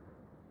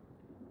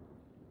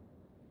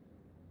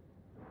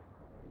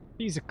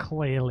 These are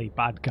clearly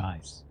bad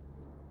guys.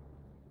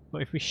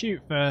 But if we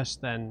shoot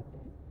first, then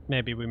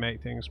maybe we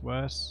make things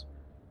worse.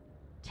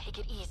 Take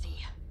it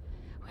easy.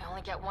 We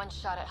only get one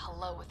shot at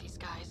hello with these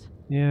guys.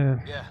 Yeah.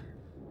 Yeah,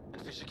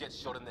 and Fisher gets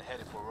shot in the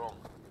head if we're wrong.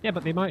 Yeah,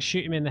 but they might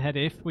shoot him in the head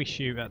if we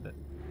shoot at the...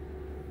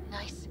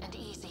 Nice and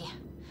easy.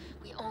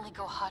 We only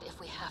go hot if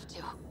we have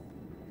to.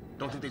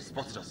 Don't think they've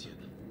spotted us yet.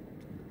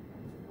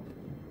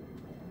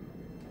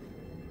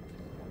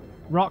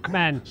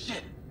 Rockmen!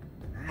 Shit!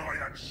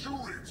 Nyan,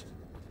 shoot it!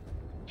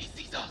 He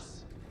sees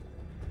us!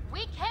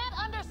 We can't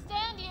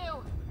understand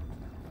you!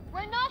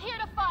 We're not here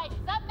to fight!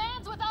 That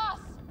man's with us!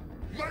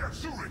 Nyan,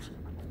 shoot it!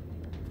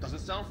 Doesn't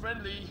sound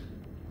friendly.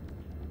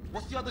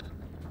 What's the other?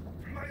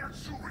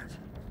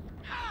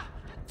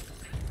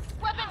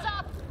 Weapons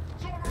up!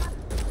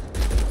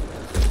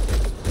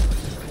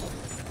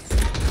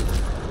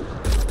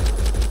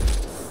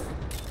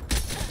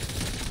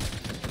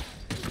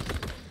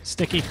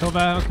 Sticky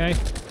cover, okay.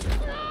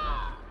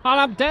 Oh,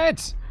 I'm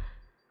dead!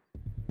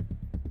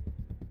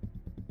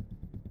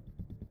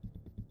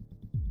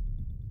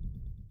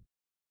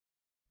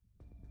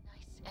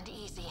 Nice and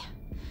easy.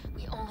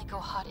 We only go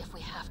hot if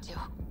we have to.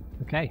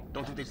 Okay.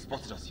 Don't think they've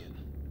spotted us yet.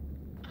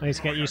 I need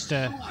to get used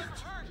to...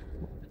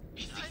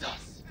 He sees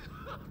us.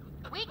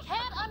 We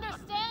can't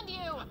understand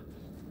you!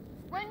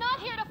 We're not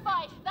here to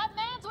fight! That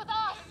man's with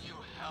us! You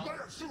help.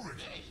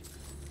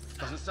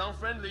 Doesn't sound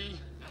friendly.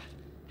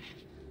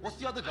 What's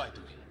the other guy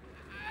doing?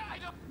 I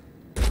don't...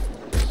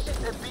 Shit,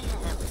 they're beating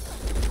him.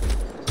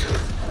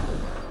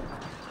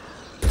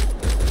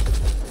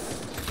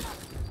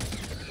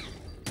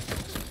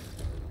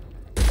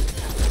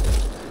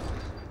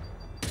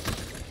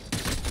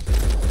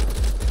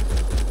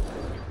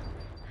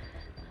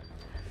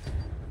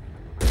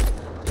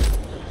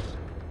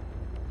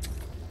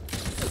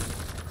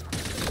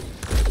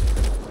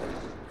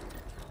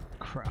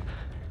 Crap.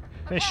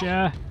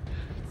 Fisher!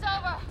 It's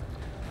over!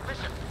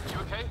 Fisher, you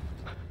okay?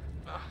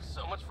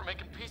 So much for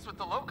making peace with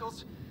the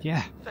locals.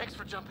 Yeah. Thanks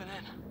for jumping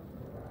in.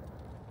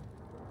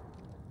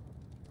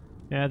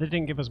 Yeah, they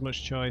didn't give us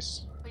much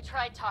choice. We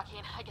tried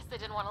talking. I guess they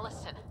didn't want to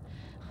listen.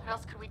 What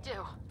else could we do?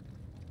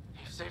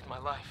 You saved my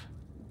life.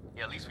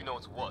 Yeah, at least we know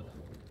it's what.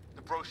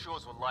 The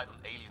brochures were light on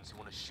aliens who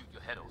want to shoot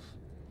your head off.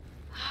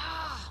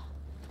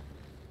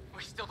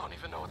 We still don't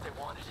even know what they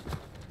wanted.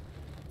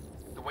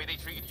 The way they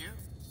treated you?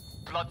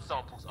 Blood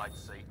samples, I'd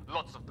say.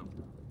 Lots of them.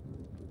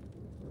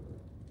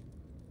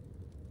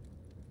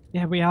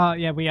 Yeah, we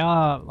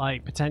are,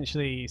 like,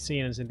 potentially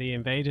seen as the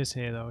invaders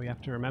here, though. We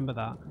have to remember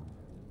that.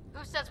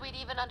 Who says we'd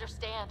even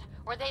understand?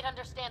 Or they'd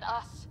understand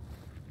us?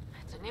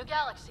 It's a new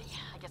galaxy.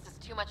 I guess it's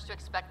too much to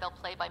expect they'll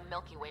play by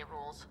Milky Way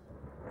rules.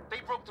 They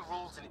broke the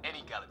rules in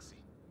any galaxy.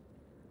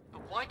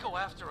 But why go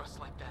after us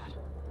like that?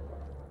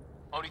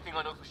 Only thing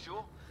I know for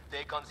sure,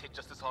 their guns hit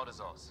just as hard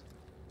as ours.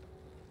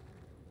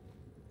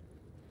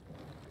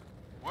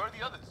 Where are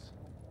the others?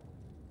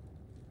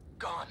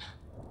 Gone.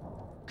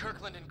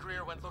 Kirkland and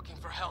Greer went looking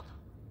for help.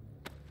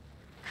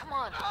 Come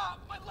on. Ah,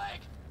 my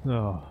leg!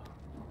 Oh.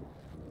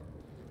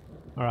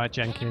 Alright,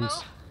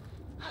 Jenkins.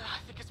 I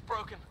think it's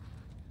broken.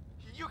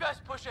 You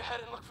guys push ahead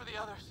and look for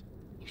the others.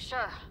 You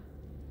sure?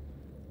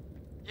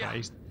 Yeah.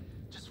 Right,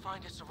 Just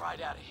find us a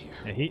ride out of here.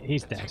 yeah,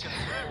 he's dead. Take a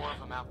few more of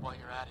them out while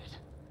you're at it.